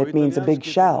Italian, it means a big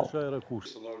shell.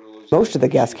 Most of the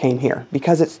guests came here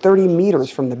because it's 30 meters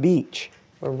from the beach.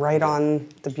 We're right on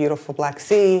the beautiful Black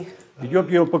Sea.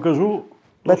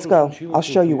 Let's go. I'll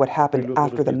show you what happened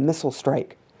after the missile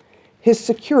strike. His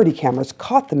security cameras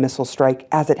caught the missile strike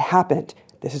as it happened.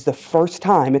 This is the first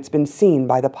time it's been seen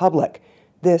by the public.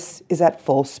 This is at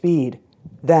full speed.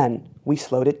 Then we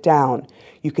slowed it down.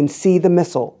 You can see the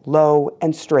missile low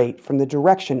and straight from the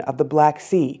direction of the Black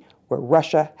Sea, where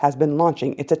Russia has been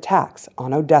launching its attacks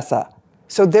on Odessa.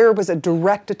 So there was a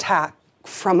direct attack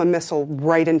from a missile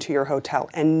right into your hotel,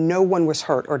 and no one was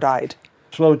hurt or died.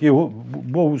 Thank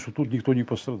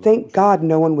God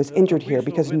no one was injured here,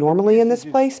 because normally in this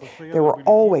place, there were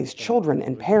always children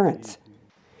and parents.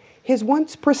 His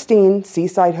once pristine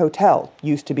seaside hotel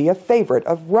used to be a favorite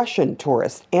of Russian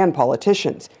tourists and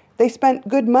politicians. They spent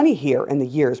good money here in the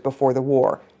years before the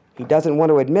war. He doesn't want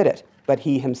to admit it, but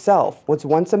he himself was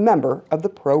once a member of the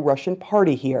pro-Russian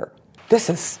party here. This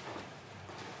is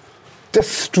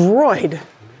destroyed.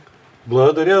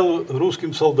 Благодаря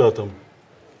русским солдатам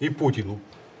и Путину.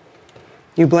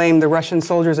 You blame the Russian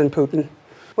soldiers and Putin.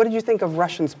 What did you think of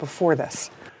Russians before this?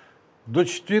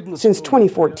 Since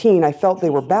 2014, I felt they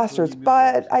were bastards,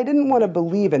 but I didn't want to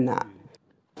believe in that.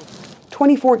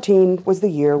 2014 was the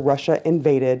year Russia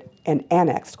invaded and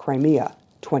annexed Crimea.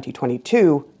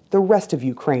 2022, the rest of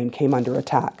Ukraine came under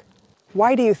attack.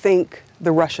 Why do you think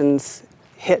the Russians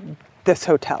hit this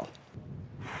hotel?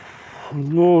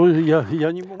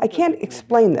 I can't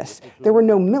explain this. There were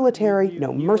no military,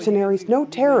 no mercenaries, no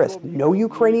terrorists, no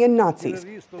Ukrainian Nazis.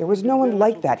 There was no one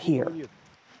like that here.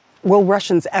 Will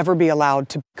Russians ever be allowed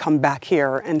to come back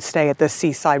here and stay at this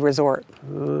seaside resort? I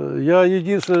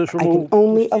can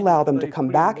only allow them to come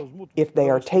back if they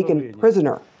are taken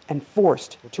prisoner and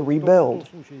forced to rebuild.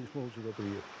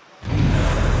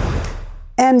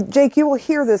 And Jake, you will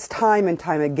hear this time and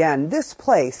time again. This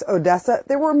place, Odessa,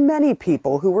 there were many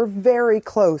people who were very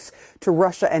close to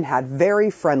Russia and had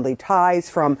very friendly ties,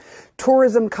 from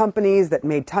tourism companies that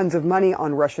made tons of money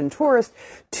on Russian tourists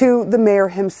to the mayor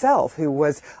himself, who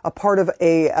was a part of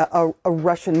a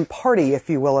Russian party, if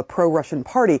you will, a pro-Russian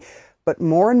party. But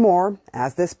more and more,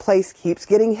 as this place keeps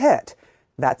getting hit,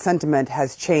 that sentiment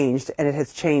has changed, and it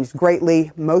has changed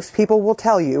greatly. Most people will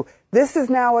tell you this is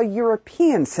now a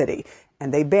European city,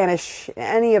 and they banish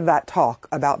any of that talk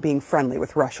about being friendly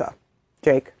with Russia.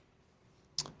 Jake?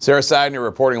 Sarah Seidner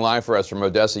reporting live for us from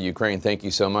Odessa, Ukraine. Thank you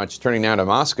so much. Turning now to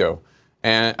Moscow.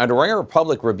 And a rare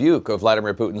public rebuke of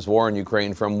Vladimir Putin's war in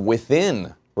Ukraine from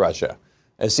within Russia.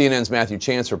 As CNN's Matthew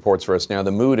Chance reports for us now,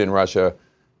 the mood in Russia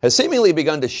has seemingly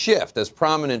begun to shift as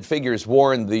prominent figures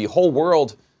warn the whole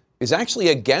world is actually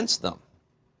against them.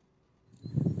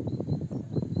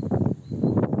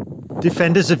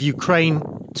 Defenders of Ukraine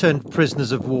turned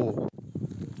prisoners of war.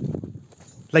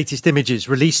 Latest images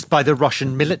released by the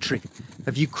Russian military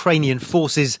of Ukrainian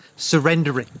forces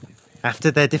surrendering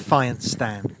after their defiant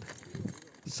stand.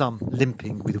 Some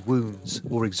limping with wounds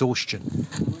or exhaustion.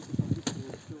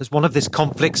 As one of this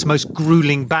conflict's most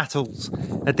grueling battles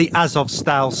at the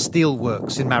Azovstal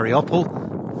steelworks in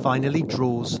Mariupol finally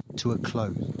draws to a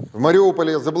close.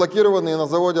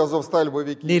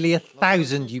 Nearly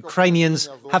 1,000 Ukrainians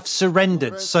have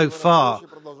surrendered so far,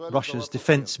 Russia's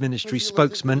defense ministry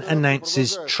spokesman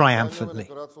announces triumphantly,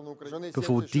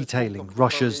 before detailing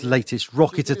Russia's latest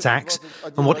rocket attacks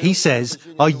and what he says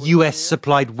are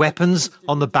US-supplied weapons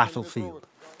on the battlefield.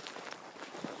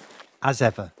 As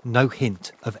ever, no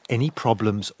hint of any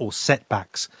problems or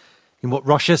setbacks in what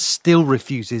Russia still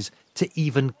refuses to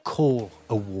even call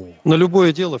a war.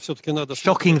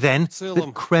 Shocking then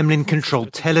that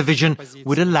Kremlin-controlled television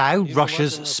would allow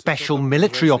Russia's special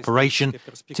military operation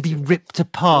to be ripped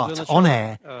apart on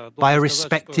air by a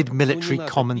respected military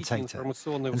commentator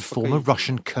and former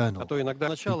Russian colonel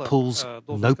who pulls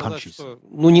no punches.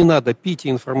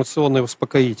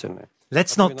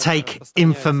 Let's not take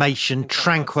information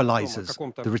tranquilizers,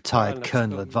 the retired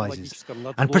colonel advises,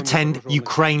 and pretend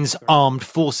Ukraine's armed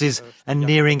forces are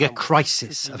nearing a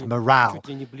crisis of morale,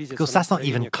 because that's not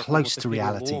even close to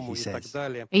reality, he says.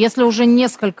 The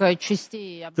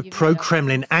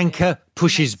pro-Kremlin anchor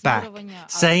pushes back,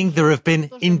 saying there have been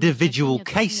individual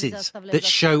cases that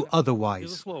show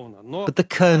otherwise. But the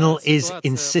colonel is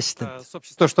insistent.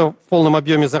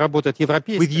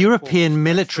 With European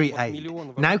military aid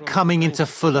now coming into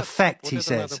full effect, he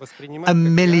says,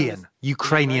 1 million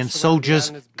Ukrainian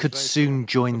soldiers could soon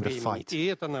join the fight.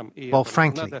 While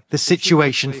frankly, the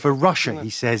situation for Russia, he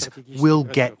says, will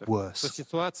get worse.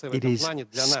 It is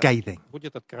scathing.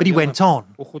 But he went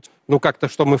on. We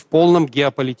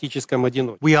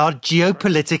are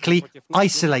geopolitically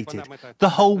isolated. The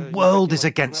whole world is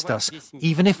against us,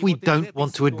 even if we don't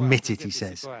want to admit it, he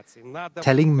says,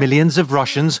 telling millions of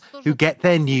Russians who get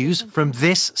their news from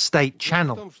this state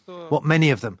channel, what many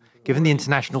of them, given the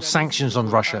international sanctions on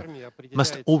Russia,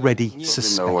 must already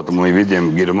suspect.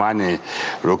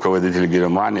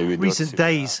 Recent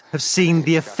days have seen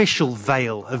the official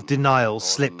veil of denial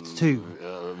slipped too.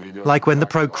 Like when the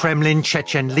pro-Kremlin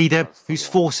Chechen leader, whose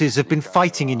forces have been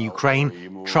fighting in Ukraine,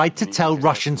 tried to tell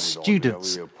Russian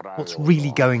students what's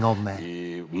really going on there.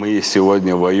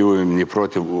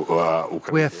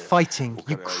 We're fighting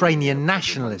Ukrainian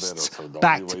nationalists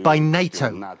backed by NATO,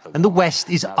 and the West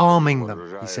is arming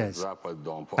them, he says.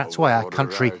 That's why our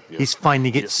country is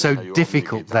finding it so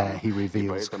difficult there, he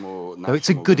reveals. Though it's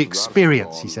a good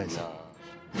experience, he says.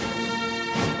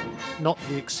 Not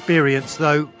the experience,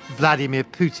 though, Vladimir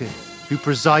Putin, who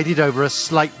presided over a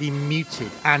slightly muted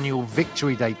annual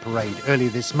Victory Day parade earlier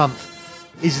this month,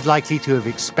 is likely to have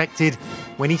expected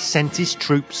when he sent his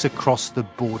troops across the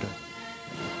border.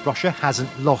 Russia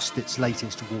hasn't lost its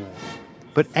latest war,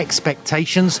 but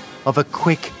expectations of a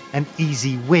quick and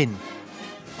easy win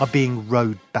are being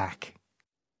rowed back.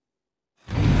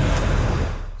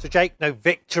 So, Jake, no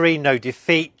victory, no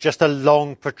defeat, just a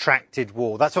long, protracted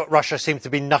war. That's what Russia seems to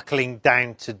be knuckling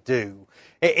down to do.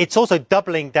 It's also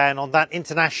doubling down on that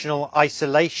international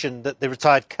isolation that the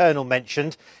retired colonel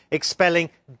mentioned,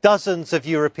 expelling dozens of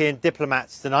European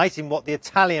diplomats tonight in what the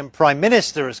Italian Prime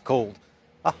Minister has called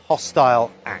a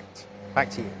hostile act. Back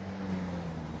to you.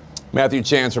 Matthew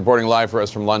Chance reporting live for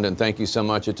us from London. Thank you so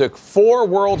much. It took 4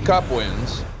 World Cup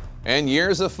wins and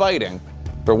years of fighting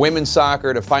for women's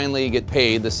soccer to finally get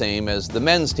paid the same as the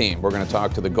men's team. We're going to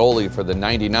talk to the goalie for the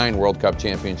 99 World Cup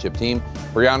championship team,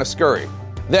 Brianna Scurry.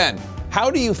 Then, how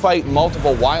do you fight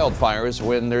multiple wildfires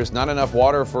when there's not enough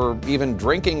water for even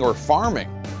drinking or farming?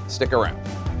 Stick around.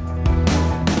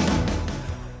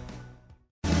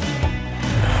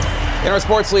 In our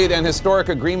sports lead, an historic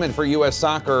agreement for U.S.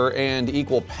 soccer and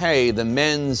equal pay. The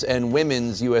men's and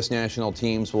women's U.S. national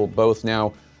teams will both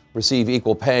now receive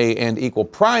equal pay and equal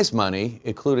prize money,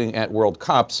 including at World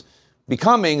Cups,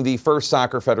 becoming the first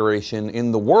soccer federation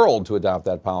in the world to adopt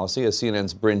that policy, as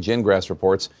CNN's Bryn Gingras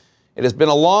reports. It has been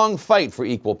a long fight for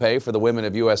equal pay for the women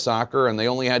of U.S. soccer, and they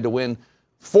only had to win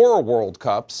 4 World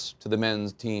Cups to the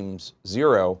men's team's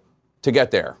 0 to get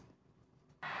there.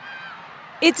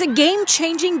 It's a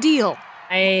game-changing deal.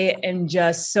 I am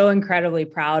just so incredibly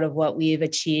proud of what we've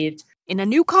achieved. In a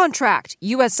new contract,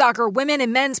 U.S. Soccer Women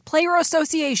and Men's Player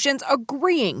Associations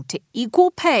agreeing to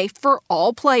equal pay for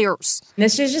all players.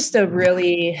 This is just a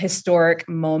really historic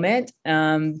moment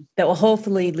that will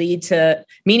hopefully lead to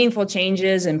meaningful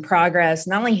changes and progress,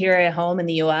 not only here at home in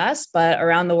the U.S., but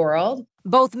around the world.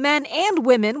 Both men and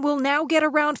women will now get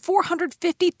around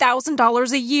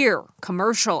 $450,000 a year.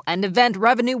 Commercial and event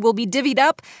revenue will be divvied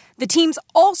up. The team's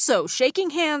also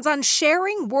shaking hands on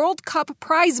sharing World Cup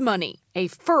prize money, a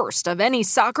first of any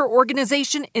soccer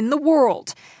organization in the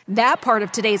world. That part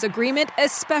of today's agreement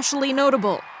especially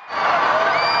notable,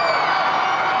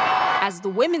 as the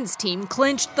women's team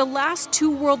clinched the last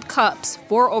 2 World Cups,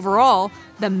 4 overall.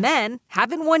 The men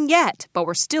haven't won yet, but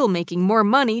we're still making more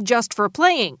money just for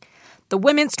playing. The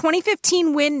women's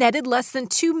 2015 win netted less than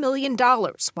 $2 million,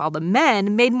 while the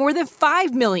men made more than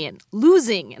 $5 million,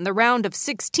 losing in the round of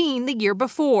 16 the year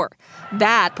before.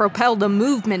 That propelled a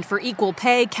movement for equal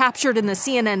pay captured in the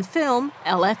CNN film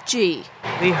LFG.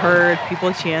 We heard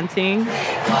people chanting, "Equal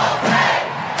pay!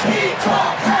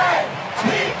 Equal pay!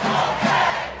 Equal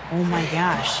pay!" Oh my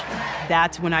gosh,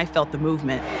 that's when I felt the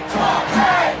movement.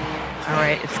 All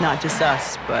right, it's not just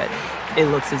us, but it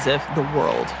looks as if the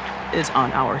world is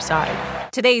on our side.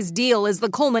 Today's deal is the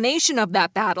culmination of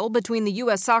that battle between the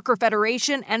U.S. Soccer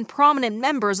Federation and prominent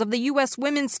members of the U.S.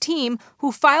 women's team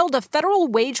who filed a federal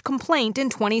wage complaint in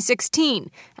 2016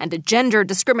 and a gender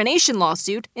discrimination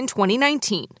lawsuit in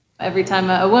 2019. Every time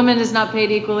a woman is not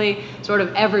paid equally, sort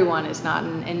of everyone is not,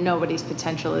 and nobody's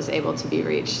potential is able to be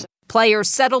reached. Players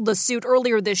settled the suit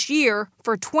earlier this year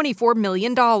for $24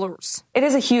 million. It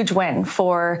is a huge win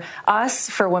for us,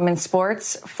 for women's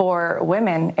sports, for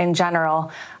women in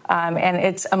general, and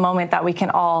it's a moment that we can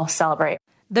all celebrate.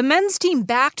 The men's team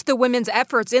backed the women's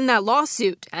efforts in that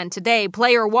lawsuit, and today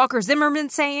player Walker Zimmerman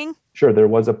saying, "Sure, there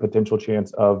was a potential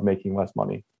chance of making less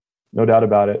money. No doubt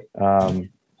about it. But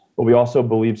we also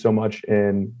believe so much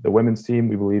in the women's team.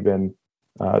 We believe in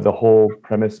the whole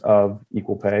premise of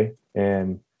equal pay,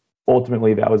 and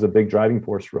ultimately, that was a big driving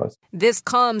force for us." This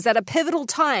comes at a pivotal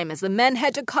time as the men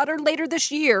head to Qatar later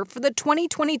this year for the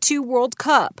 2022 World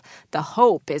Cup. The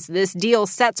hope is this deal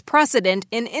sets precedent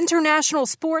in international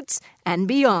sports and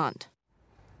beyond.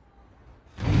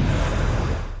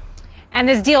 And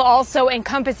this deal also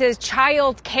encompasses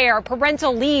child care,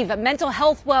 parental leave, mental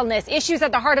health wellness, issues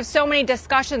at the heart of so many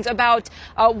discussions about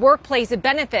workplace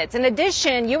benefits. In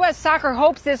addition, U.S. Soccer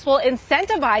hopes this will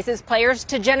incentivize its players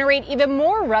to generate even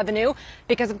more revenue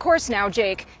because, of course, now,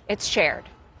 Jake, it's shared.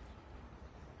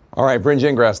 All right, Bryn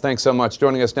Gingras, thanks so much.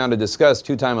 Joining us now to discuss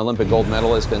 2-time Olympic gold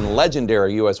medalist and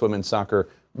legendary U.S. women's soccer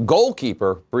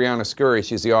goalkeeper, Brianna Scurry.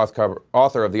 She's the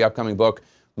author of the upcoming book,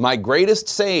 My Greatest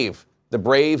Save: The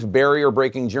Brave,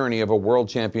 Barrier-Breaking Journey of a World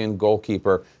Champion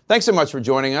Goalkeeper. Thanks so much for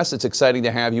joining us. It's exciting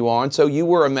to have you on. So you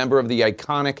were a member of the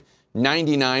iconic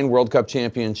 99 World Cup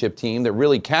Championship team that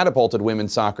really catapulted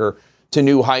women's soccer to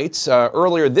new heights.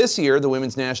 Earlier this year, the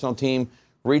women's national team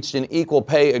reached an equal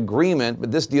pay agreement,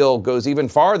 but this deal goes even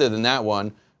farther than that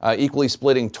one, equally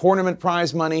splitting tournament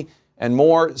prize money and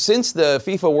more. Since the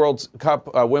FIFA World Cup,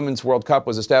 Women's World Cup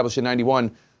was established in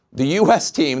 91, the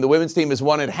U.S. team, the women's team, has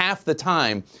won it half the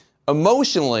time.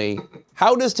 Emotionally,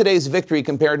 how does today's victory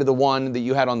compare to the one that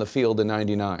you had on the field in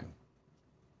 99?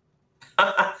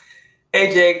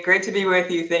 Hey, Jake, great to be with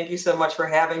you. Thank you so much for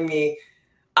having me.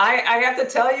 I have to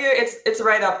tell you, it's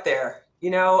right up there.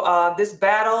 You know, this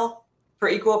battle for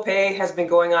equal pay has been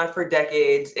going on for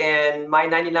decades, and my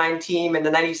 99 team and the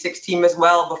 96 team as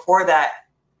well before that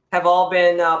have all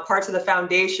been parts of the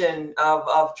foundation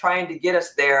of trying to get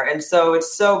us there. And so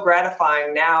it's so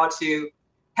gratifying now to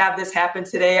have this happen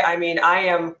today. I mean, I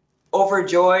am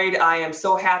overjoyed. I am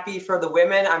so happy for the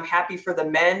women. I'm happy for the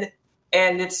men.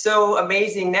 And it's so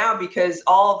amazing now because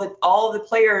all the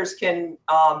players can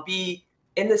be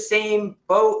in the same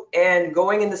boat and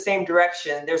going in the same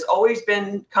direction. There's always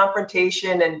been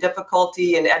confrontation and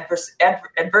difficulty and adverse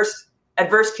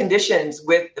conditions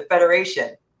with the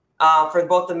federation for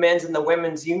both the men's and the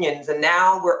women's unions. And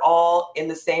now we're all in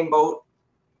the same boat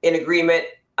in agreement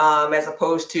as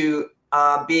opposed to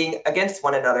being against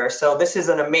one another. So this is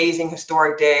an amazing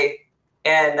historic day.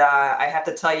 And I have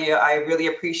to tell you, I really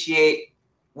appreciate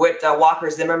what Walker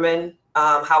Zimmerman,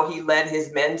 how he led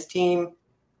his men's team,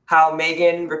 how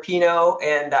Megan Rapinoe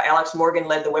and Alex Morgan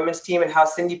led the women's team, and how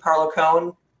Cindy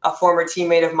Parlow-Cohn, a former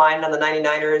teammate of mine on the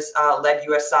 99ers, led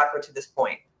U.S. soccer to this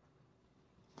point.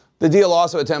 The deal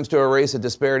also attempts to erase a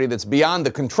disparity that's beyond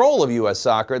the control of U.S.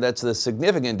 soccer. That's the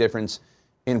significant difference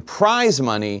in prize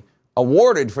money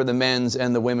awarded for the men's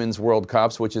and the women's World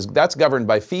Cups, that's governed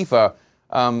by FIFA.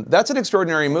 That's an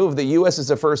extraordinary move. The U.S. is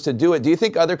the first to do it. Do you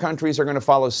think other countries are going to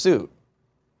follow suit?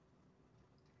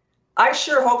 I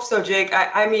sure hope so, Jake.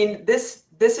 I mean, this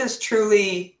is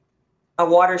truly a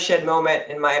watershed moment,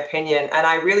 in my opinion. And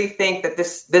I really think that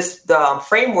this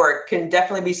framework can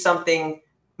definitely be something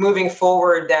moving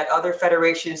forward that other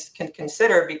federations can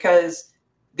consider, because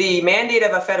the mandate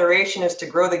of a federation is to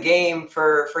grow the game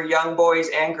for young boys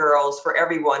and girls, for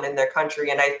everyone in their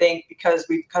country. And I think because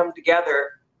we've come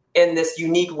together in this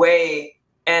unique way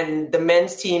and the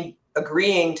men's team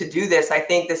agreeing to do this, I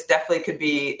think this definitely could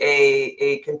be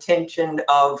a contention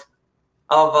of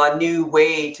a new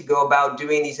way to go about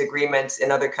doing these agreements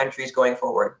in other countries going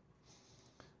forward.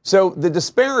 So the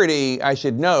disparity, I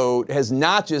should note, has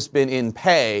not just been in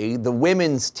pay. The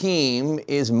women's team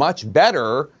is much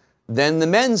better than the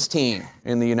men's team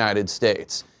in the United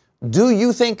States. Do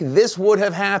you think this would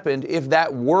have happened if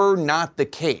that were not the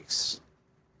case?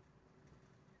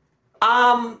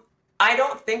 I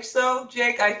don't think so,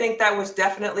 Jake. I think that was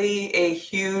definitely a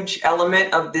huge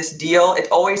element of this deal. It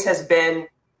always has been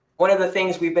one of the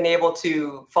things we've been able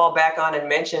to fall back on and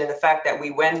mention, in the fact that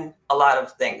we win a lot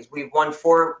of things. We've won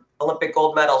 4 Olympic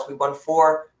gold medals. We've won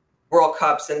 4 World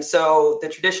Cups. And so the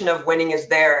tradition of winning is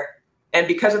there. And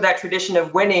because of that tradition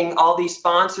of winning, all these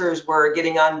sponsors were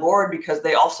getting on board because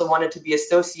they also wanted to be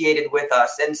associated with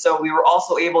us. And so we were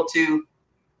also able to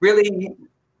really...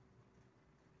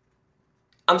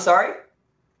 I'm sorry?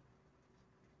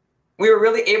 We were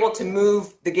really able to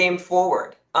move the game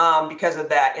forward because of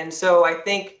that. And so I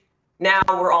think now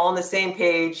we're all on the same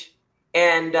page,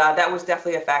 and that was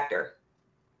definitely a factor.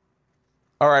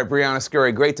 All right, Brianna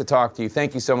Scurry, great to talk to you.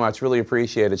 Thank you so much. Really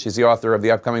appreciate it. She's the author of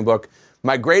the upcoming book,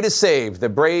 My Greatest Save, The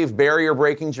Brave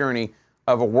Barrier-Breaking Journey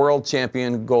of a World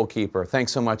Champion Goalkeeper.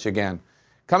 Thanks so much again.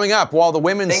 Coming up, while the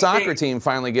women's soccer team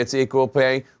finally gets equal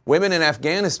pay, women in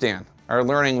Afghanistan are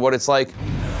learning what it's like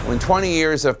when 20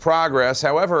 years of progress,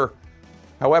 however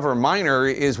minor,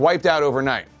 is wiped out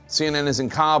overnight. CNN is in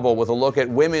Kabul with a look at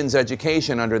women's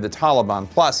education under the Taliban.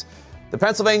 Plus, the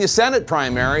Pennsylvania Senate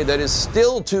primary that is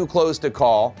still too close to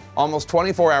call, almost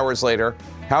 24 hours later,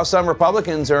 how some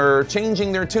Republicans are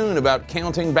changing their tune about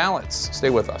counting ballots. Stay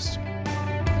with us.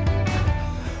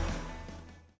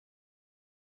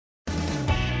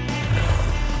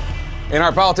 In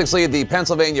our politics lead, the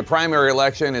Pennsylvania primary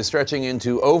election is stretching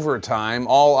into overtime.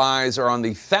 All eyes are on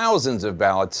the thousands of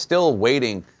ballots still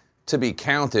waiting to be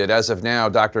counted. As of now,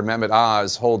 Dr. Mehmet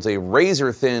Oz holds a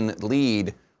razor-thin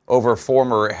lead over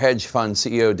former hedge fund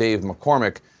CEO Dave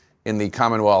McCormick in the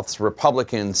Commonwealth's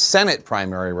Republican Senate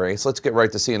primary race. Let's get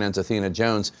right to CNN's Athena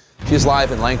Jones. She's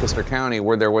live in Lancaster County,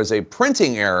 where there was a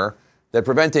printing error that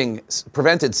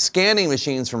prevented scanning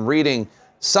machines from reading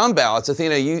some ballots.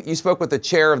 Athena, you spoke with the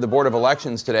chair of the Board of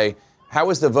Elections today.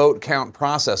 How is the vote count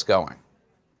process going?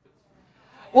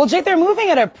 Well, Jake, they're moving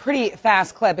at a pretty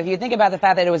fast clip. If you think about the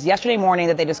fact that it was yesterday morning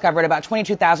that they discovered about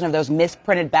 22,000 of those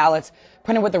misprinted ballots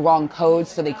printed with the wrong codes,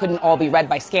 so they couldn't all be read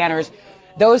by scanners.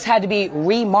 Those had to be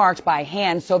remarked by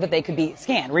hand so that they could be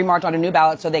scanned, remarked on a new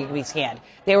ballot so they could be scanned.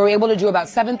 They were able to do about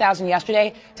 7,000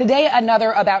 yesterday. Today,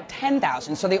 another about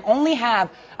 10,000. So they only have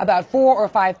about 4,000 or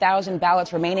 5,000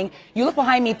 ballots remaining. You look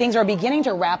behind me, things are beginning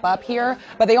to wrap up here,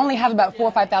 but they only have about 4,000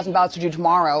 or 5,000 ballots to do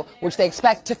tomorrow, which they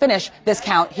expect to finish this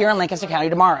count here in Lancaster County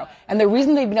tomorrow. And the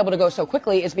reason they've been able to go so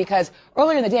quickly is because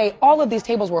earlier in the day, all of these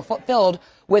tables were filled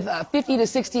with 50 to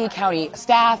 60 county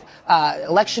staff,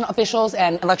 election officials,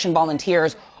 and election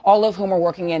volunteers, all of whom are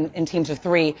working in teams of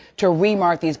 3 to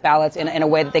remark these ballots in a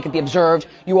way that they could be observed.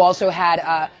 You also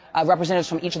had representatives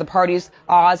from each of the parties,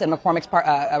 Oz and McCormick's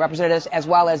representatives, as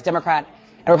well as Democrat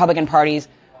and Republican parties,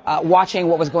 watching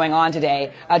what was going on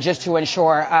today, just to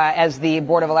ensure, as the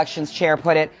Board of Elections chair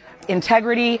put it,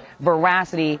 integrity,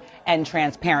 veracity, and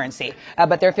transparency.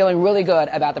 But they're feeling really good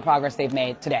about the progress they've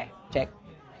made today. Jake.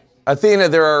 Athena,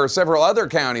 there are several other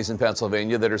counties in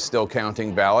Pennsylvania that are still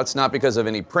counting ballots, not because of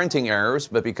any printing errors,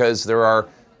 but because there are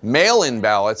mail-in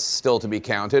ballots still to be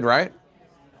counted, right?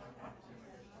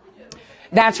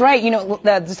 That's right. You know,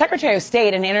 the Secretary of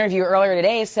State in an interview earlier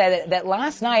today said that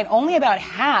last night only about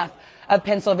half of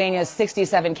Pennsylvania's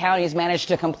 67 counties managed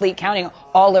to complete counting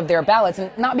all of their ballots,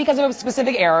 and not because of a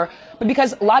specific error, but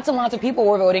because lots and lots of people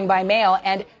were voting by mail,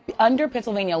 and under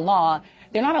Pennsylvania law,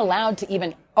 they're not allowed to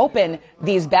even open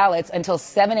these ballots until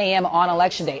 7 a.m. on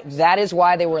Election Day. That is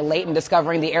why they were late in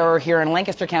discovering the error here in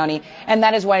Lancaster County, and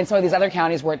that is why in some of these other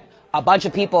counties where a bunch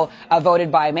of people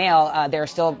voted by mail, they're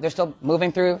still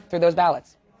moving through those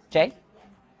ballots. Jay?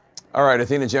 All right,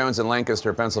 Athena Jones in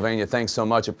Lancaster, Pennsylvania. Thanks so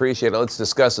much. Appreciate it. Let's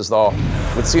discuss this all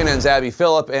with CNN's Abby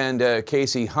Phillip and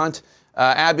Casey Hunt.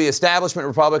 Abby, establishment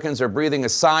Republicans are breathing a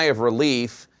sigh of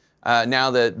relief now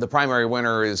that the primary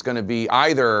winner is going to be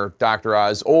either Dr.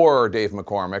 Oz or Dave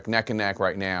McCormick, neck and neck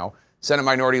right now. Senate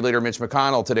Minority Leader Mitch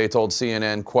McConnell today told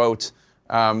CNN, quote,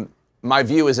 my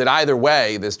view is that either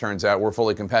way, this turns out, we're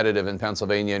fully competitive in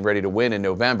Pennsylvania and ready to win in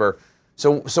November.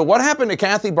 So what happened to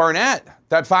Kathy Barnett?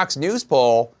 That Fox News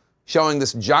poll showing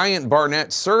this giant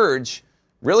Barnett surge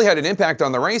really had an impact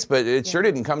on the race, but it sure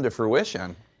didn't come to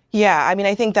fruition. Yeah, I mean,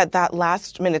 I think that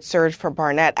last-minute surge for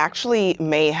Barnett actually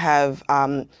may have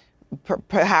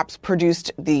perhaps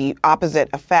produced the opposite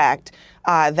effect,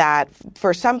 that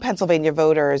for some Pennsylvania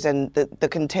voters and the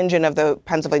contingent of the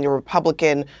Pennsylvania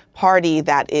Republican Party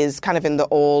that is kind of in the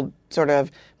old sort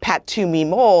of Pat Toomey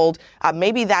mold,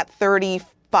 maybe that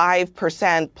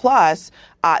 35% plus,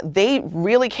 they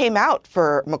really came out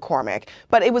for McCormick.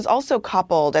 But it was also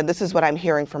coupled, and this is what I'm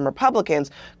hearing from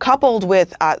Republicans, coupled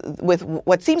with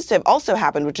what seems to have also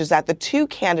happened, which is that the two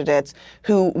candidates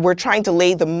who were trying to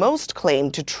lay the most claim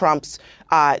to Trump's,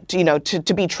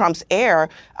 to be Trump's heir,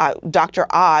 Dr.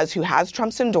 Oz, who has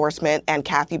Trump's endorsement, and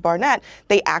Kathy Barnett,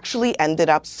 they actually ended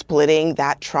up splitting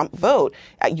that Trump vote.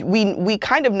 We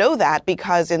kind of know that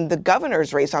because in the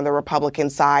governor's race on the Republican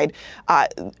side,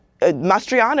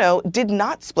 Mastriano did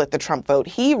not split the Trump vote.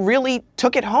 He really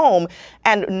took it home,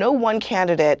 and no one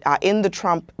candidate in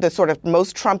the sort of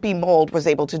most Trumpy mold was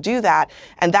able to do that.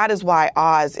 And that is why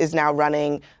Oz is now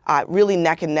running really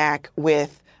neck and neck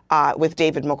with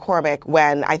David McCormick,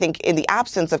 when I think in the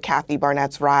absence of Kathy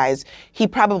Barnett's rise, he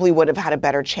probably would have had a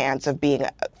better chance of being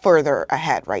further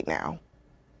ahead right now.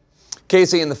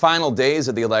 Casey, in the final days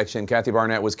of the election, Kathy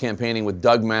Barnett was campaigning with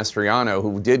Doug Mastriano,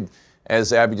 who did,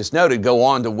 as Abby just noted, go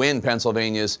on to win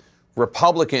Pennsylvania's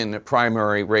Republican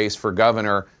primary race for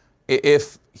governor.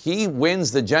 If he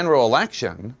wins the general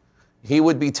election, he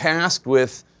would be tasked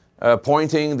with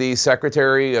appointing the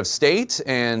Secretary of State,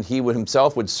 and he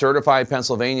himself would certify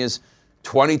Pennsylvania's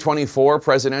 2024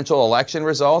 presidential election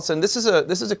results. And this is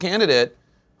a candidate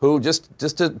who, just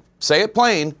to say it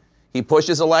plain, he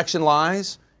pushes election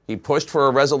lies. He pushed for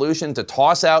a resolution to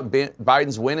toss out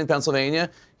Biden's win in Pennsylvania.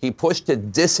 He pushed to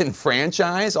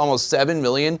disenfranchise almost 7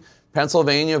 million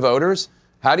Pennsylvania voters.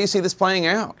 How do you see this playing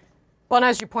out? Well, and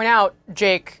as you point out,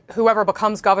 Jake, whoever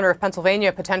becomes governor of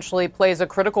Pennsylvania potentially plays a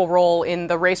critical role in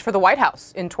the race for the White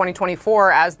House in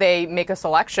 2024 as they make a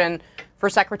selection for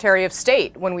Secretary of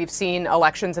State, when we've seen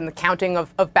elections and the counting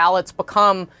of ballots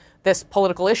become this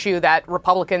political issue that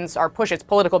Republicans are pushing. It's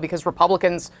political because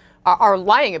Republicans are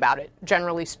lying about it,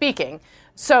 generally speaking.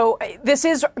 So this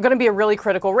is going to be a really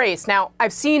critical race. Now,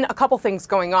 I've seen a couple things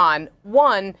going on.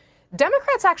 One,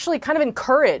 Democrats actually kind of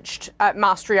encouraged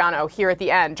Mastriano here at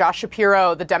the end. Josh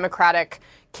Shapiro, the Democratic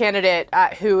candidate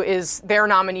who is their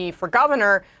nominee for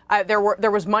governor, there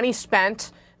was money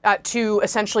spent to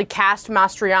essentially cast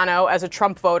Mastriano as a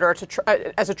Trump voter,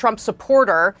 as a Trump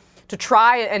supporter, to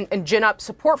try and gin up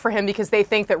support for him, because they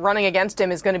think that running against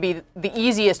him is going to be the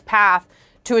easiest path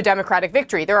to a Democratic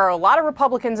victory. There are a lot of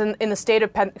Republicans in the state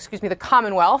of, the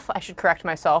Commonwealth, I should correct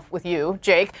myself with you,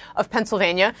 Jake, of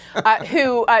Pennsylvania,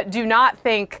 who do not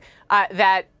think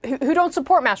who don't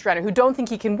support Mastriano, who don't think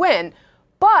he can win.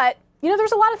 But,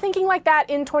 there's a lot of thinking like that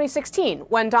in 2016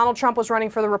 when Donald Trump was running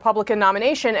for the Republican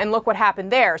nomination, and look what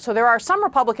happened there. So there are some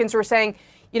Republicans who are saying,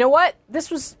 you know what,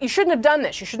 you shouldn't have done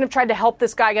this. You shouldn't have tried to help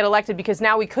this guy get elected, because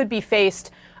now we could be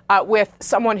faced with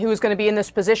someone who is going to be in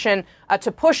this position to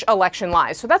push election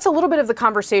lies. So that's a little bit of the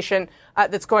conversation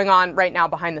that's going on right now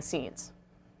behind the scenes.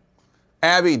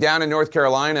 Abby, down in North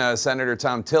Carolina, Senator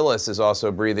Thom Tillis is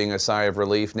also breathing a sigh of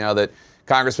relief now that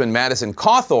Congressman Madison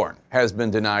Cawthorn has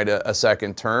been denied a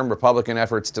second term. Republican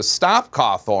efforts to stop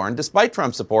Cawthorn, despite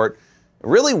Trump's support,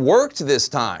 really worked this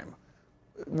time.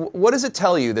 What does it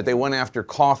tell you that they went after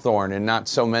Cawthorn and not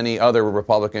so many other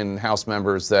Republican House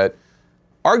members that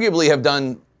arguably have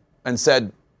done and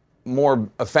said more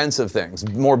offensive things,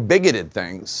 more bigoted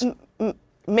things?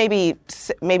 Maybe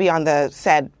on the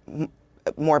said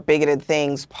more bigoted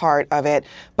things part of it,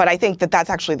 but I think that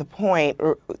that's actually the point.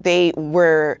 They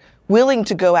were willing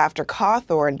to go after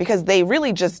Cawthorn because they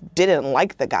really just didn't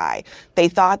like the guy. They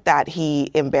thought that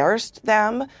he embarrassed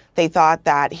them. They thought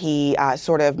that he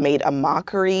sort of made a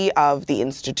mockery of the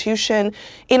institution.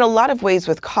 In a lot of ways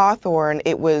with Cawthorn,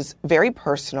 it was very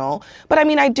personal. But I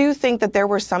mean, I do think that there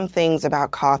were some things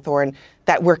about Cawthorn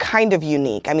that were kind of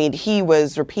unique. I mean, he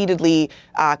was repeatedly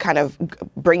kind of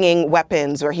bringing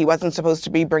weapons where he wasn't supposed to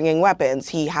be bringing weapons.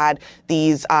 He had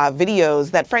these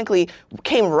videos that, frankly,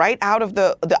 came right out of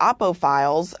the Oppo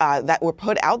files that were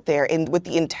put out there with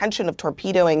the intention of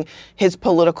torpedoing his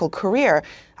political career.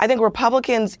 I think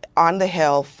Republicans on the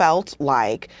Hill felt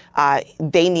like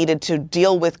they needed to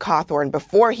deal with Cawthorn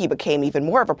before he became even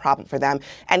more of a problem for them.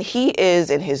 And he is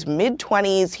in his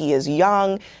mid-20s, he is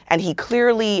young, and he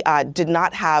clearly did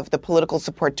not have the political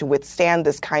support to withstand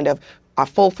this kind of a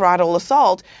full throttle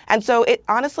assault. And so it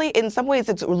honestly, in some ways,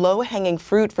 it's low hanging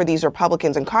fruit for these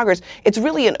Republicans in Congress. It's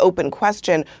really an open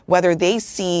question whether they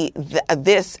see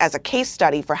this as a case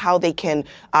study for how they can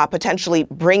potentially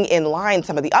bring in line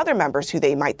some of the other members who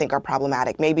they might think are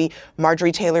problematic. Maybe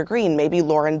Marjorie Taylor Greene, maybe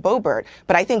Lauren Boebert.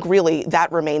 But I think really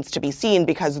that remains to be seen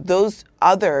because those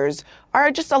others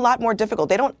are just a lot more difficult.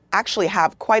 They don't actually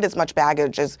have quite as much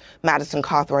baggage as Madison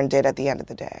Cawthorn did at the end of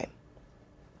the day.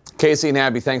 Casey and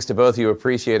Abby, thanks to both of you.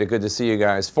 Appreciate it. Good to see you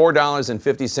guys.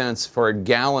 $4.50 for a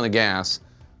gallon of gas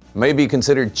may be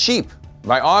considered cheap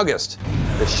by August.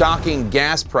 The shocking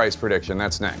gas price prediction.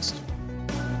 That's next.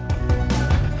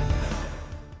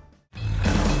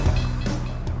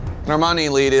 In our money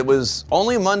lead, it was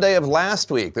only Monday of last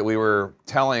week that we were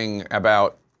telling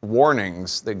about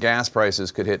warnings that gas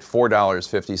prices could hit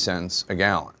 $4.50 a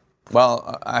gallon.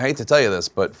 Well, I hate to tell you this,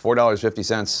 but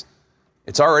 $4.50,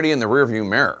 it's already in the rearview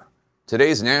mirror.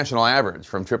 Today's national average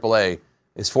from AAA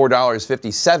is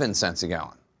 $4.57 a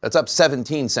gallon. That's up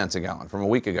 17 cents a gallon from a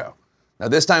week ago. Now,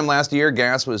 this time last year,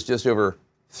 gas was just over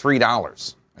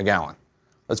 $3 a gallon.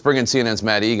 Let's bring in CNN's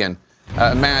Matt Egan.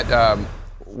 Matt,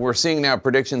 we're seeing now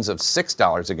predictions of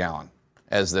 $6 a gallon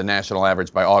as the national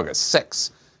average by August.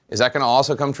 $6. Is that going to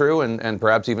also come true and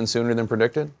perhaps even sooner than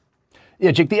predicted?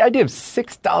 Yeah, Jake, the idea of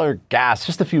 $6 gas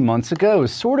just a few months ago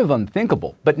is sort of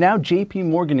unthinkable. But now JP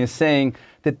Morgan is saying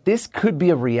that this could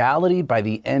be a reality by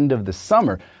the end of the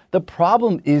summer. The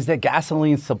problem is that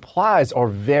gasoline supplies are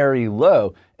very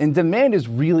low and demand is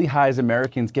really high as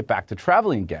Americans get back to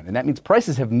traveling again. And that means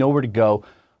prices have nowhere to go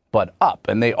but up.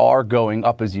 And they are going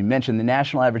up, as you mentioned, the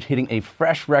national average hitting a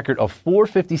fresh record of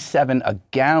 $4.57 a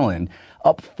gallon,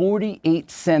 up 48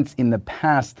 cents in the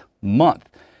past month.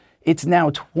 It's now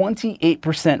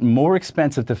 28% more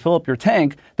expensive to fill up your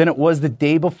tank than it was the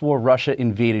day before Russia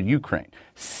invaded Ukraine.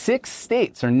 6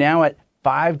 states are now at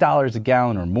 $5 a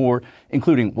gallon or more,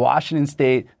 including Washington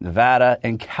State, Nevada,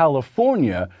 and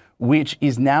California, which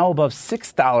is now above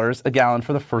 $6 a gallon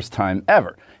for the first time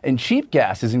ever. And cheap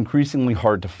gas is increasingly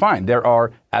hard to find. There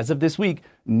are, as of this week,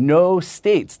 no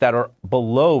states that are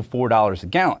below $4 a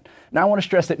gallon. Now, I want to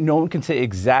stress that no one can say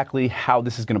exactly how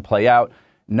this is going to play out.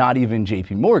 Not even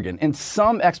JP Morgan. And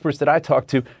some experts that I talked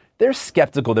to, they're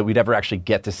skeptical that we'd ever actually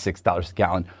get to $6 a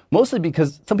gallon, mostly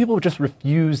because some people would just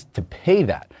refuse to pay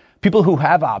that. People who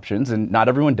have options, and not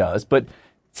everyone does, but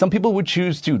some people would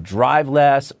choose to drive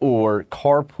less or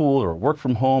carpool or work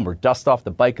from home or dust off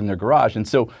the bike in their garage. And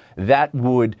so that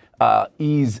would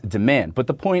ease demand. But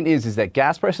the point is that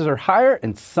gas prices are higher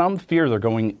and some fear they're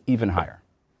going even higher.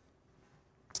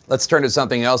 Let's turn to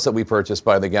something else that we purchased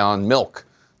by the gallon, milk.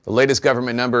 The latest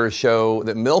government numbers show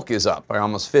that milk is up by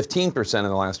almost 15% in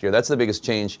the last year. That's the biggest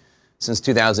change since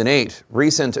 2008.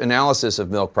 Recent analysis of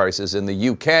milk prices in the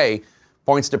UK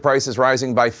points to prices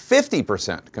rising by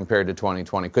 50% compared to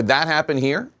 2020. Could that happen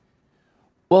here?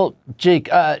 Well, Jake,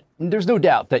 there's no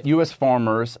doubt that U.S.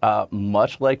 farmers,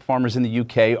 much like farmers in the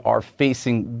UK, are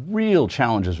facing real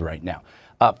challenges right now.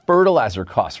 Fertilizer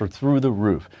costs are through the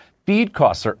roof. Feed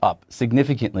costs are up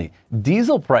significantly.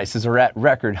 Diesel prices are at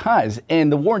record highs,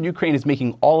 and the war in Ukraine is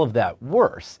making all of that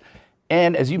worse.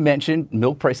 And as you mentioned,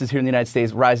 milk prices here in the United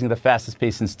States rising at the fastest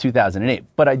pace since 2008.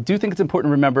 But I do think it's important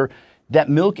to remember that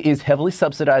milk is heavily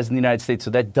subsidized in the United States,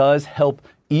 so that does help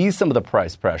ease some of the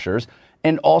price pressures.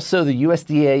 And also, the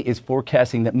USDA is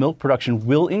forecasting that milk production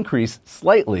will increase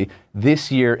slightly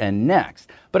this year and next.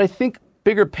 But I think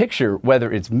bigger picture,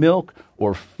 whether it's milk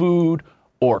or food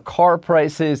or car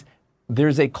prices,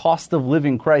 there's a cost of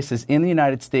living crisis in the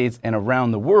United States and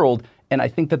around the world. And I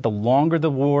think that the longer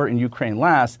the war in Ukraine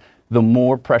lasts, the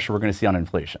more pressure we're going to see on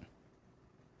inflation.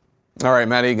 All right,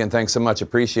 Matt Egan, thanks so much.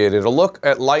 Appreciate it. A look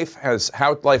at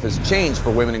how life has changed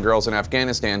for women and girls in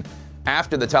Afghanistan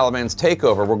after the Taliban's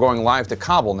takeover. We're going live to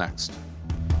Kabul next.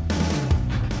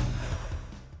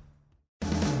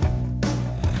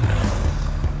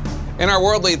 In our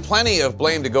world lead, plenty of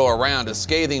blame to go around. A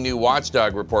scathing new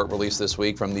watchdog report released this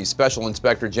week from the Special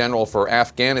Inspector General for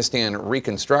Afghanistan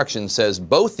Reconstruction says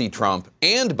both the Trump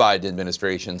and Biden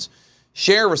administrations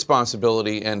share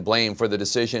responsibility and blame for the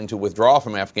decision to withdraw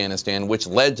from Afghanistan, which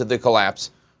led to the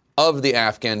collapse of the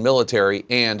Afghan military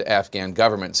and Afghan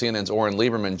government. CNN's Oren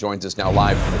Lieberman joins us now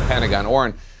live from the Pentagon.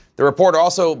 Oren, the report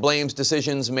also blames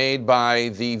decisions made by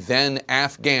the then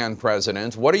Afghan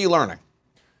president. What are you learning?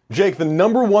 Jake, the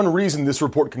number one reason this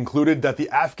report concluded that the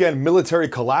Afghan military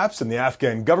collapsed and the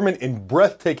Afghan government in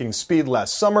breathtaking speed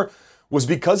last summer was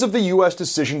because of the U.S.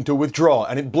 decision to withdraw.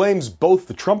 And it blames both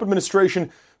the Trump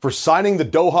administration for signing the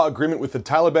Doha agreement with the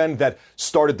Taliban that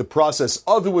started the process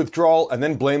of the withdrawal, and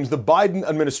then blames the Biden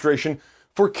administration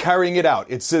for carrying it out.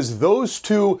 It says those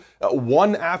two,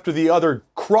 one after the other,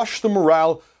 crushed the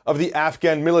morale of the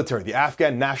Afghan military, the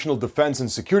Afghan National Defense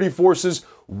and Security Forces,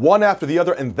 one after the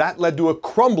other, and that led to a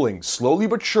crumbling, slowly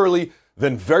but surely,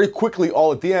 then very quickly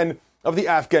all at the end, of the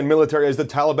Afghan military as the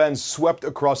Taliban swept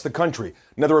across the country.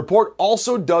 Now, the report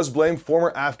also does blame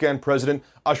former Afghan President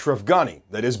Ashraf Ghani,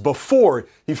 that is, before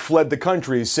he fled the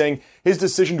country, saying his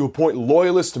decision to appoint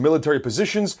loyalists to military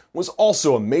positions was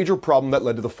also a major problem that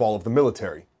led to the fall of the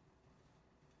military.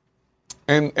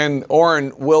 And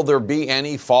Oren, will there be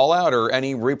any fallout or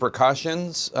any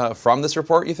repercussions from this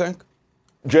report, you think?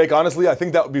 Jake, honestly, I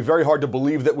think that would be very hard to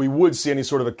believe that we would see any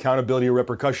sort of accountability or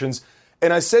repercussions.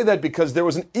 And I say that because there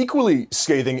was an equally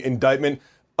scathing indictment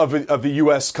of the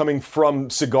U.S. coming from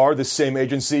SIGAR, the same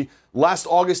agency, last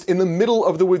August in the middle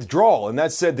of the withdrawal. And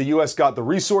that said the U.S. got the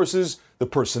resources, the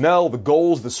personnel, the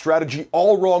goals, the strategy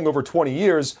all wrong over 20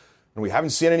 years. And we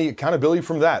haven't seen any accountability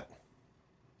from that.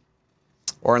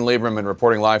 Oren Lieberman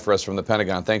reporting live for us from the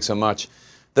Pentagon. Thanks so much.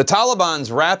 The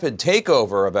Taliban's rapid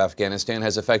takeover of Afghanistan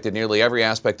has affected nearly every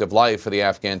aspect of life for the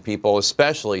Afghan people,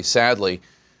 especially, sadly,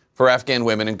 for Afghan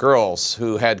women and girls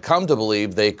who had come to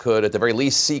believe they could, at the very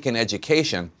least, seek an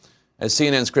education. As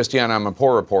CNN's Christiana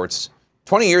Amanpour reports,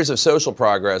 20 years of social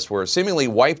progress were seemingly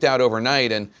wiped out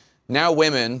overnight, and now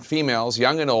women, females,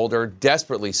 young and old, are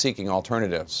desperately seeking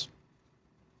alternatives.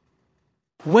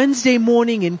 Wednesday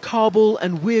morning in Kabul,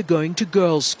 and we're going to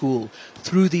girls' school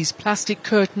through these plastic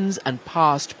curtains and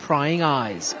past prying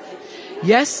eyes.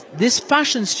 Yes, this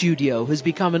fashion studio has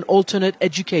become an alternate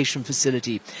education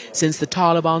facility since the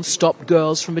Taliban stopped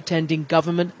girls from attending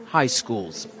government high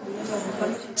schools.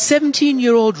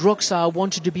 17-year-old Roxa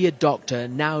wanted to be a doctor.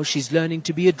 Now she's learning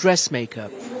to be a dressmaker.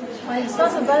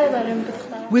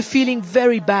 We're feeling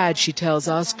very bad, she tells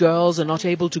us. Girls are not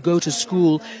able to go to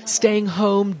school, staying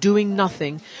home, doing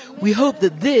nothing. We hope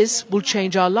that this will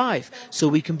change our life so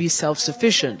we can be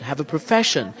self-sufficient, have a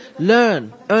profession,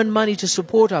 learn, earn money to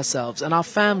support ourselves and our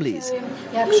families.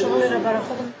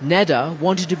 Neda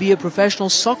wanted to be a professional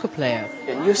soccer player.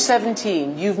 You're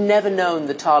 17. You've never known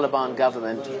the Taliban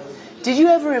government. Did you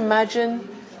ever imagine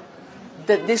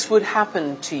that this would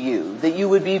happen to you, that you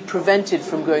would be prevented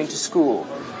from going to school?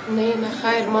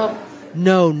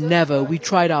 No, never. We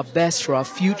tried our best for our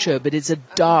future, but it's a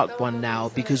dark one now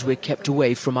because we're kept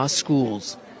away from our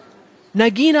schools.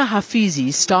 Nagina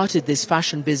Hafizi started this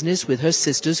fashion business with her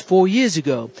sisters 4 years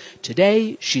ago.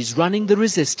 Today, she's running the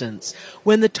resistance.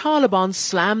 When the Taliban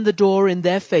slammed the door in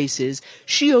their faces,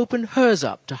 she opened hers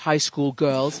up to high school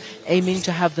girls, aiming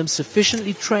to have them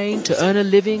sufficiently trained to earn a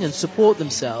living and support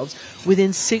themselves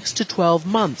within 6 to 12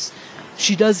 months.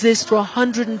 She does this for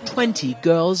 120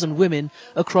 girls and women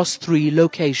across 3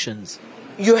 locations.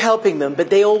 You're helping them, but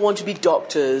they all want to be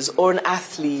doctors or an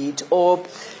athlete or,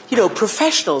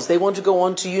 professionals. They want to go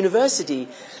on to university.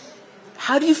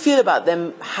 How do you feel about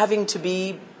them having to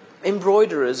be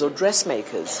embroiderers or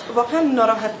dressmakers?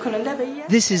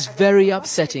 This is very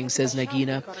upsetting, says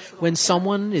Nagina. When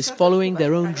someone is following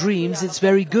their own dreams, it's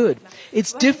very good.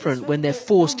 It's different when they're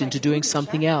forced into doing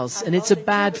something else, and it's a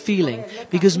bad feeling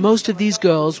because most of these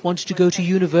girls wanted to go to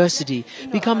university,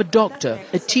 become a doctor,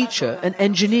 a teacher, an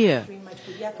engineer.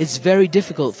 It's very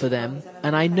difficult for them,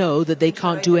 and I know that they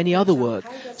can't do any other work,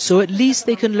 so at least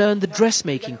they can learn the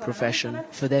dressmaking profession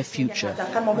for their future.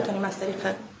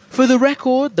 For the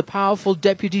record, the powerful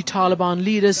deputy Taliban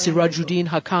leader Sirajuddin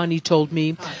Haqqani told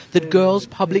me that girls'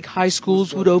 public high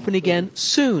schools would open again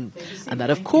soon, and that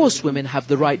of course women have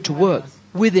the right to work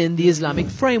within the Islamic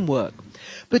framework.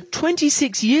 But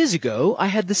 26 years ago, I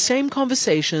had the same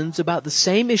conversations about the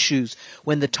same issues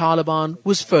when the Taliban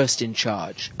was first in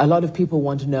charge. A lot of people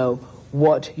want to know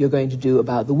what you're going to do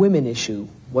about the women issue.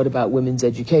 What about women's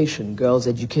education, girls'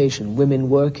 education, women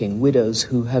working, widows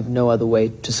who have no other way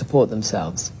to support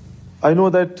themselves? I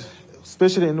know that,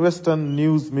 especially in Western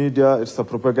news media, it's a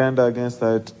propaganda against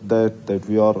that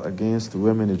we are against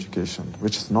women education,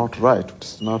 which is not right, which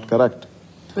is not correct.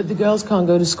 But the girls can't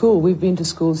go to school. We've been to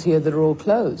schools here that are all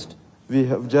closed. We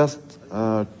have just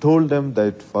told them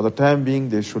that for the time being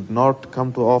they should not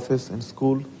come to office in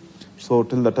school, so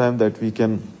till the time that we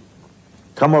can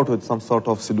come out with some sort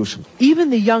of solution. Even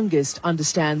the youngest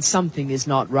understands something is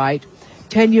not right.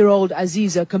 10-year-old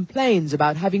Aziza complains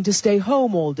about having to stay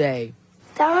home all day.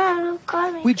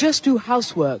 We just do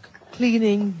housework,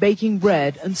 cleaning, baking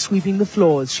bread and sweeping the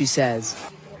floors, she says.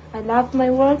 I love my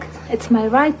work. It's my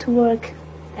right to work.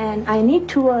 And I need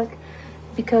to work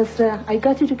because I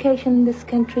got education in this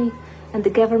country and the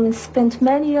government spent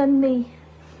money on me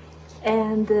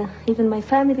and even my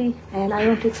family. And I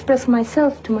want to express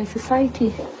myself to my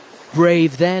society.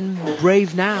 Brave then,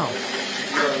 brave now.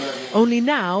 Only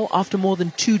now, after more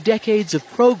than 2 decades of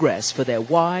progress for their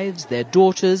wives, their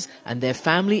daughters and their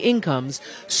family incomes,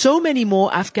 so many more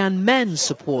Afghan men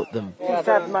support them.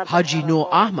 Haji Noor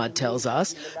Ahmad tells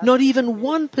us not even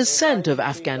 1% of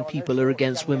Afghan people are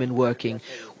against women working.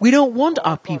 We don't want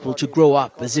our people to grow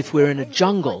up as if we're in a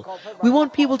jungle. We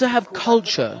want people to have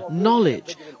culture,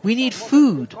 knowledge. We need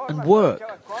food and work.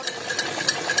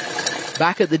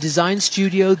 Back at the design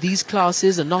studio, these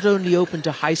classes are not only open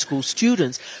to high school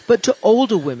students, but to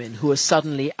older women who are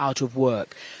suddenly out of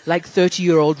work, like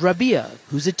 30-year-old Rabia,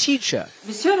 who's a teacher.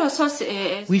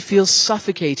 We feel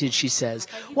suffocated, she says.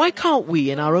 Why can't we,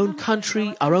 in our own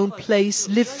country, our own place,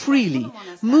 live freely,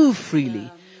 move freely?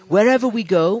 Wherever we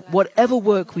go, whatever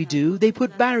work we do, they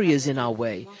put barriers in our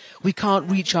way. We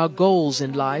can't reach our goals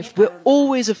in life. We're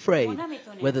always afraid,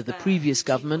 whether the previous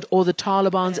government or the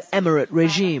Taliban's emirate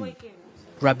regime.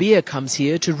 Rabia comes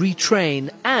here to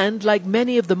retrain and, like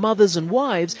many of the mothers and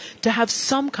wives, to have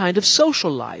some kind of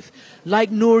social life, like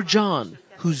Noor Jan,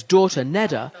 whose daughter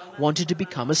Neda wanted to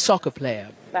become a soccer player.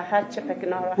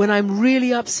 When I'm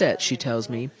really upset, she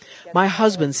tells me, my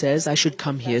husband says I should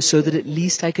come here so that at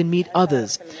least I can meet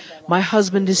others. My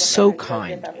husband is so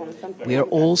kind. We are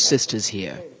all sisters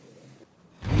here.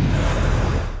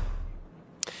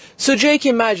 So, Jake,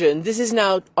 imagine this is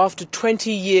now after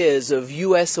 20 years of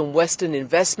U.S. and Western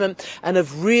investment and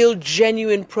of real,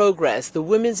 genuine progress. The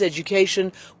women's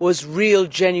education was real,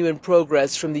 genuine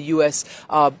progress from the U.S.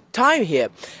 Time here.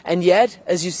 And yet,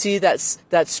 as you see, that's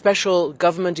that special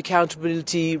government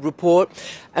accountability report.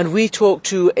 And we talked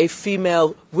to a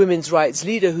female women's rights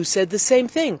leader who said the same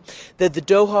thing, that the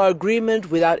Doha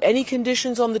Agreement, without any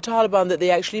conditions on the Taliban that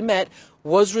they actually met,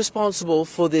 was responsible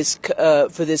for this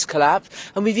collapse.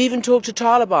 And we've even talked to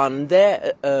Taliban and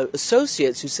their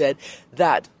associates who said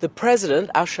that the president,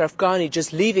 Ashraf Ghani,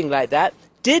 just leaving like that,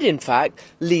 did in fact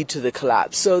lead to the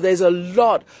collapse. So there's a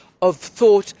lot of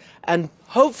thought and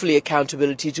hopefully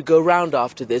accountability to go round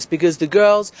after this, because the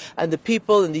girls and the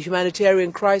people and the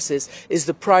humanitarian crisis is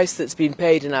the price that's been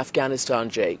paid in Afghanistan,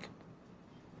 Jake.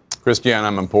 Christiane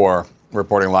Amanpour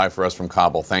reporting live for us from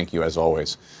Kabul. Thank you, as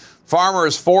always.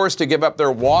 Farmers forced to give up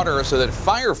their water so that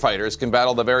firefighters can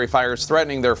battle the very fires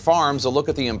threatening their farms. A look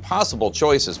at the impossible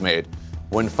choices made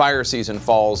when fire season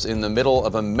falls in the middle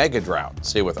of a mega drought.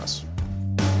 Stay with us.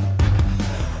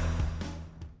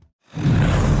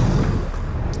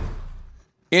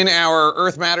 In our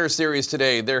Earth Matters series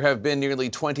today, there have been nearly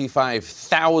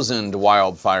 25,000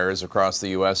 wildfires across the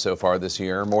U.S. so far this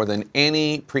year, more than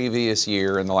any previous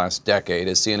year in the last decade,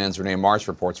 as CNN's Renee Marsh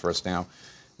reports for us now.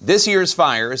 This year's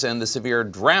fires and the severe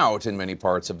drought in many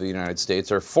parts of the United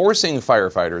States are forcing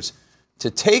firefighters to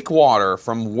take water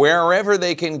from wherever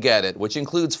they can get it, which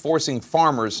includes forcing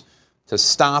farmers to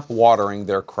stop watering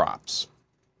their crops.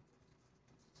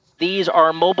 These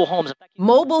are mobile homes.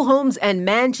 Mobile homes and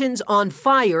mansions on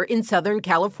fire in Southern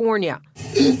California.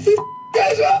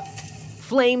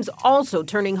 Flames also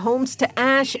turning homes to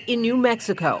ash in New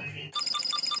Mexico.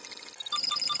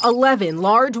 11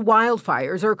 large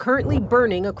wildfires are currently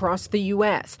burning across the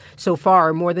U.S. So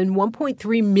far, more than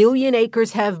 1.3 million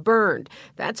acres have burned.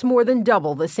 That's more than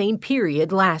double the same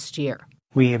period last year.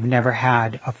 We have never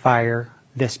had a fire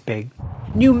this big.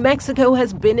 New Mexico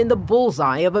has been in the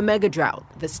bullseye of a megadrought.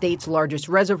 The state's largest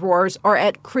reservoirs are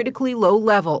at critically low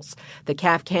levels. The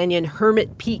Calf Canyon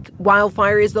Hermit Peak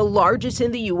wildfire is the largest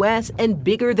in the U.S. and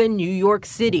bigger than New York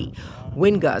City.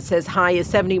 Wind gusts as high as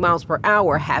 70 miles per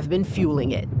hour have been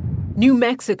fueling it. New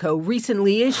Mexico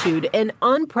recently issued an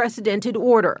unprecedented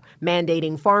order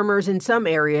mandating farmers in some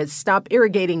areas stop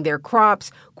irrigating their crops,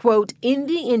 quote, in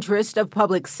the interest of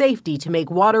public safety to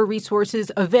make water resources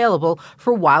available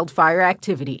for wildfire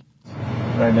activity.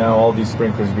 Right now, all these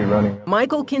sprinklers be running.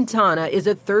 Michael Quintana is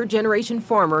a third-generation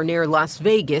farmer near Las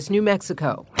Vegas, New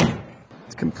Mexico.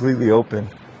 It's completely open.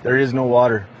 There is no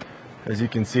water. As you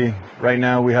can see, right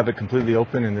now we have it completely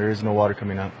open and there is no water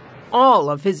coming out. All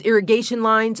of his irrigation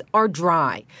lines are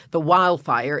dry. The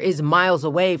wildfire is miles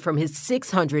away from his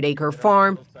 600-acre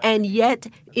farm, and yet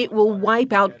it will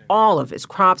wipe out all of his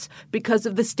crops because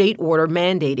of the state order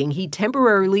mandating he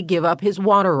temporarily give up his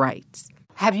water rights.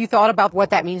 Have you thought about what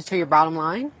that means to your bottom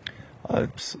line?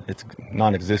 It's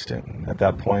non-existent. At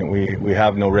that point, we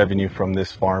have no revenue from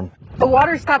this farm. The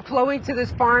water stopped flowing to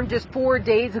this farm just 4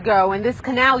 days ago, and this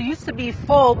canal used to be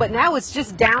full, but now it's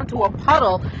just down to a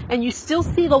puddle, and you still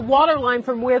see the water line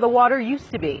from where the water used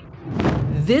to be.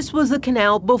 This was the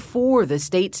canal before the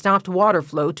state stopped water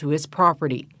flow to his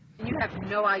property. You have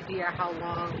no idea how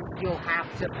long you'll have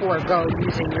to forego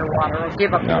using your water or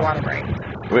give up your water rights.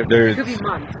 It could be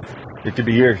months. It could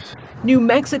be years. New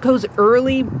Mexico's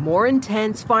early, more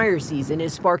intense fire season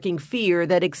is sparking fear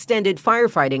that extended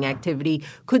firefighting activity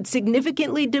could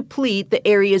significantly deplete the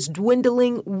area's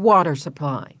dwindling water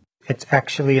supply. It's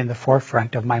actually in the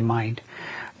forefront of my mind.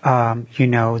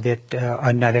 That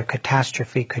another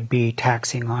catastrophe could be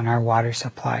taxing on our water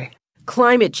supply.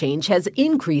 Climate change has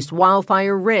increased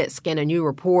wildfire risk, and a new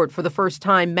report for the first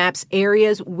time maps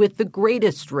areas with the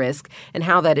greatest risk and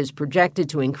how that is projected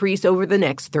to increase over the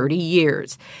next 30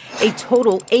 years. A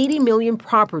total 80 million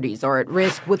properties are at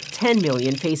risk, with 10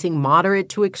 million facing moderate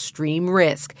to extreme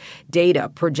risk. Data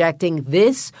projecting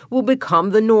this will become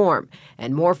the norm,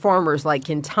 and more farmers like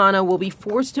Quintana will be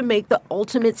forced to make the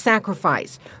ultimate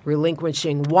sacrifice,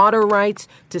 relinquishing water rights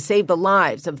to save the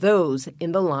lives of those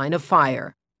in the line of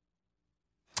fire.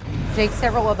 Jake,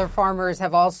 several other farmers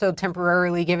have also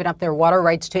temporarily given up their water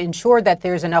rights to ensure that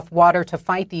there's enough water to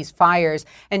fight these fires.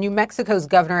 And New Mexico's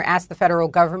governor asked the federal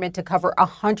government to cover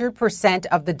 100%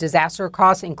 of the disaster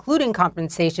costs, including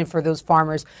compensation for those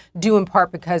farmers, due in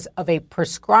part because of a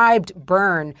prescribed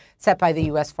burn set by the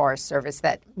U.S. Forest Service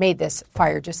that made this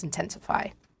fire just intensify.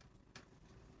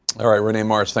 All right, Renee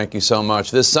Marsh, thank you so much.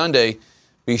 This Sunday,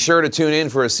 be sure to tune in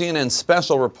for a CNN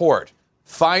special report.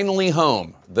 Finally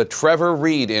home, the Trevor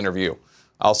Reed interview.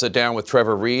 I'll sit down with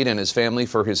Trevor Reed and his family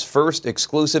for his first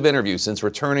exclusive interview since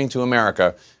returning to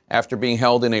America after being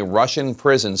held in a Russian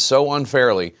prison so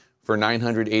unfairly for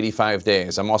 985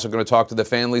 days. I'm also going to talk to the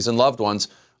families and loved ones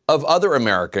of other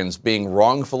Americans being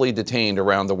wrongfully detained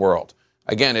around the world.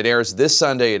 Again, it airs this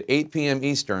Sunday at 8 p.m.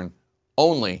 Eastern,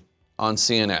 only on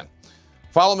CNN.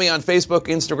 Follow me on Facebook,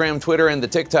 Instagram, Twitter, and the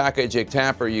TikTok at Jake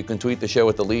Tapper. You can tweet the show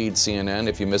at The Lead CNN.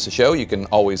 If you miss a show, you can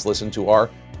always listen to our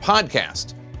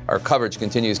podcast. Our coverage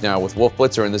continues now with Wolf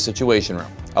Blitzer in the Situation Room.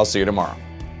 I'll see you tomorrow.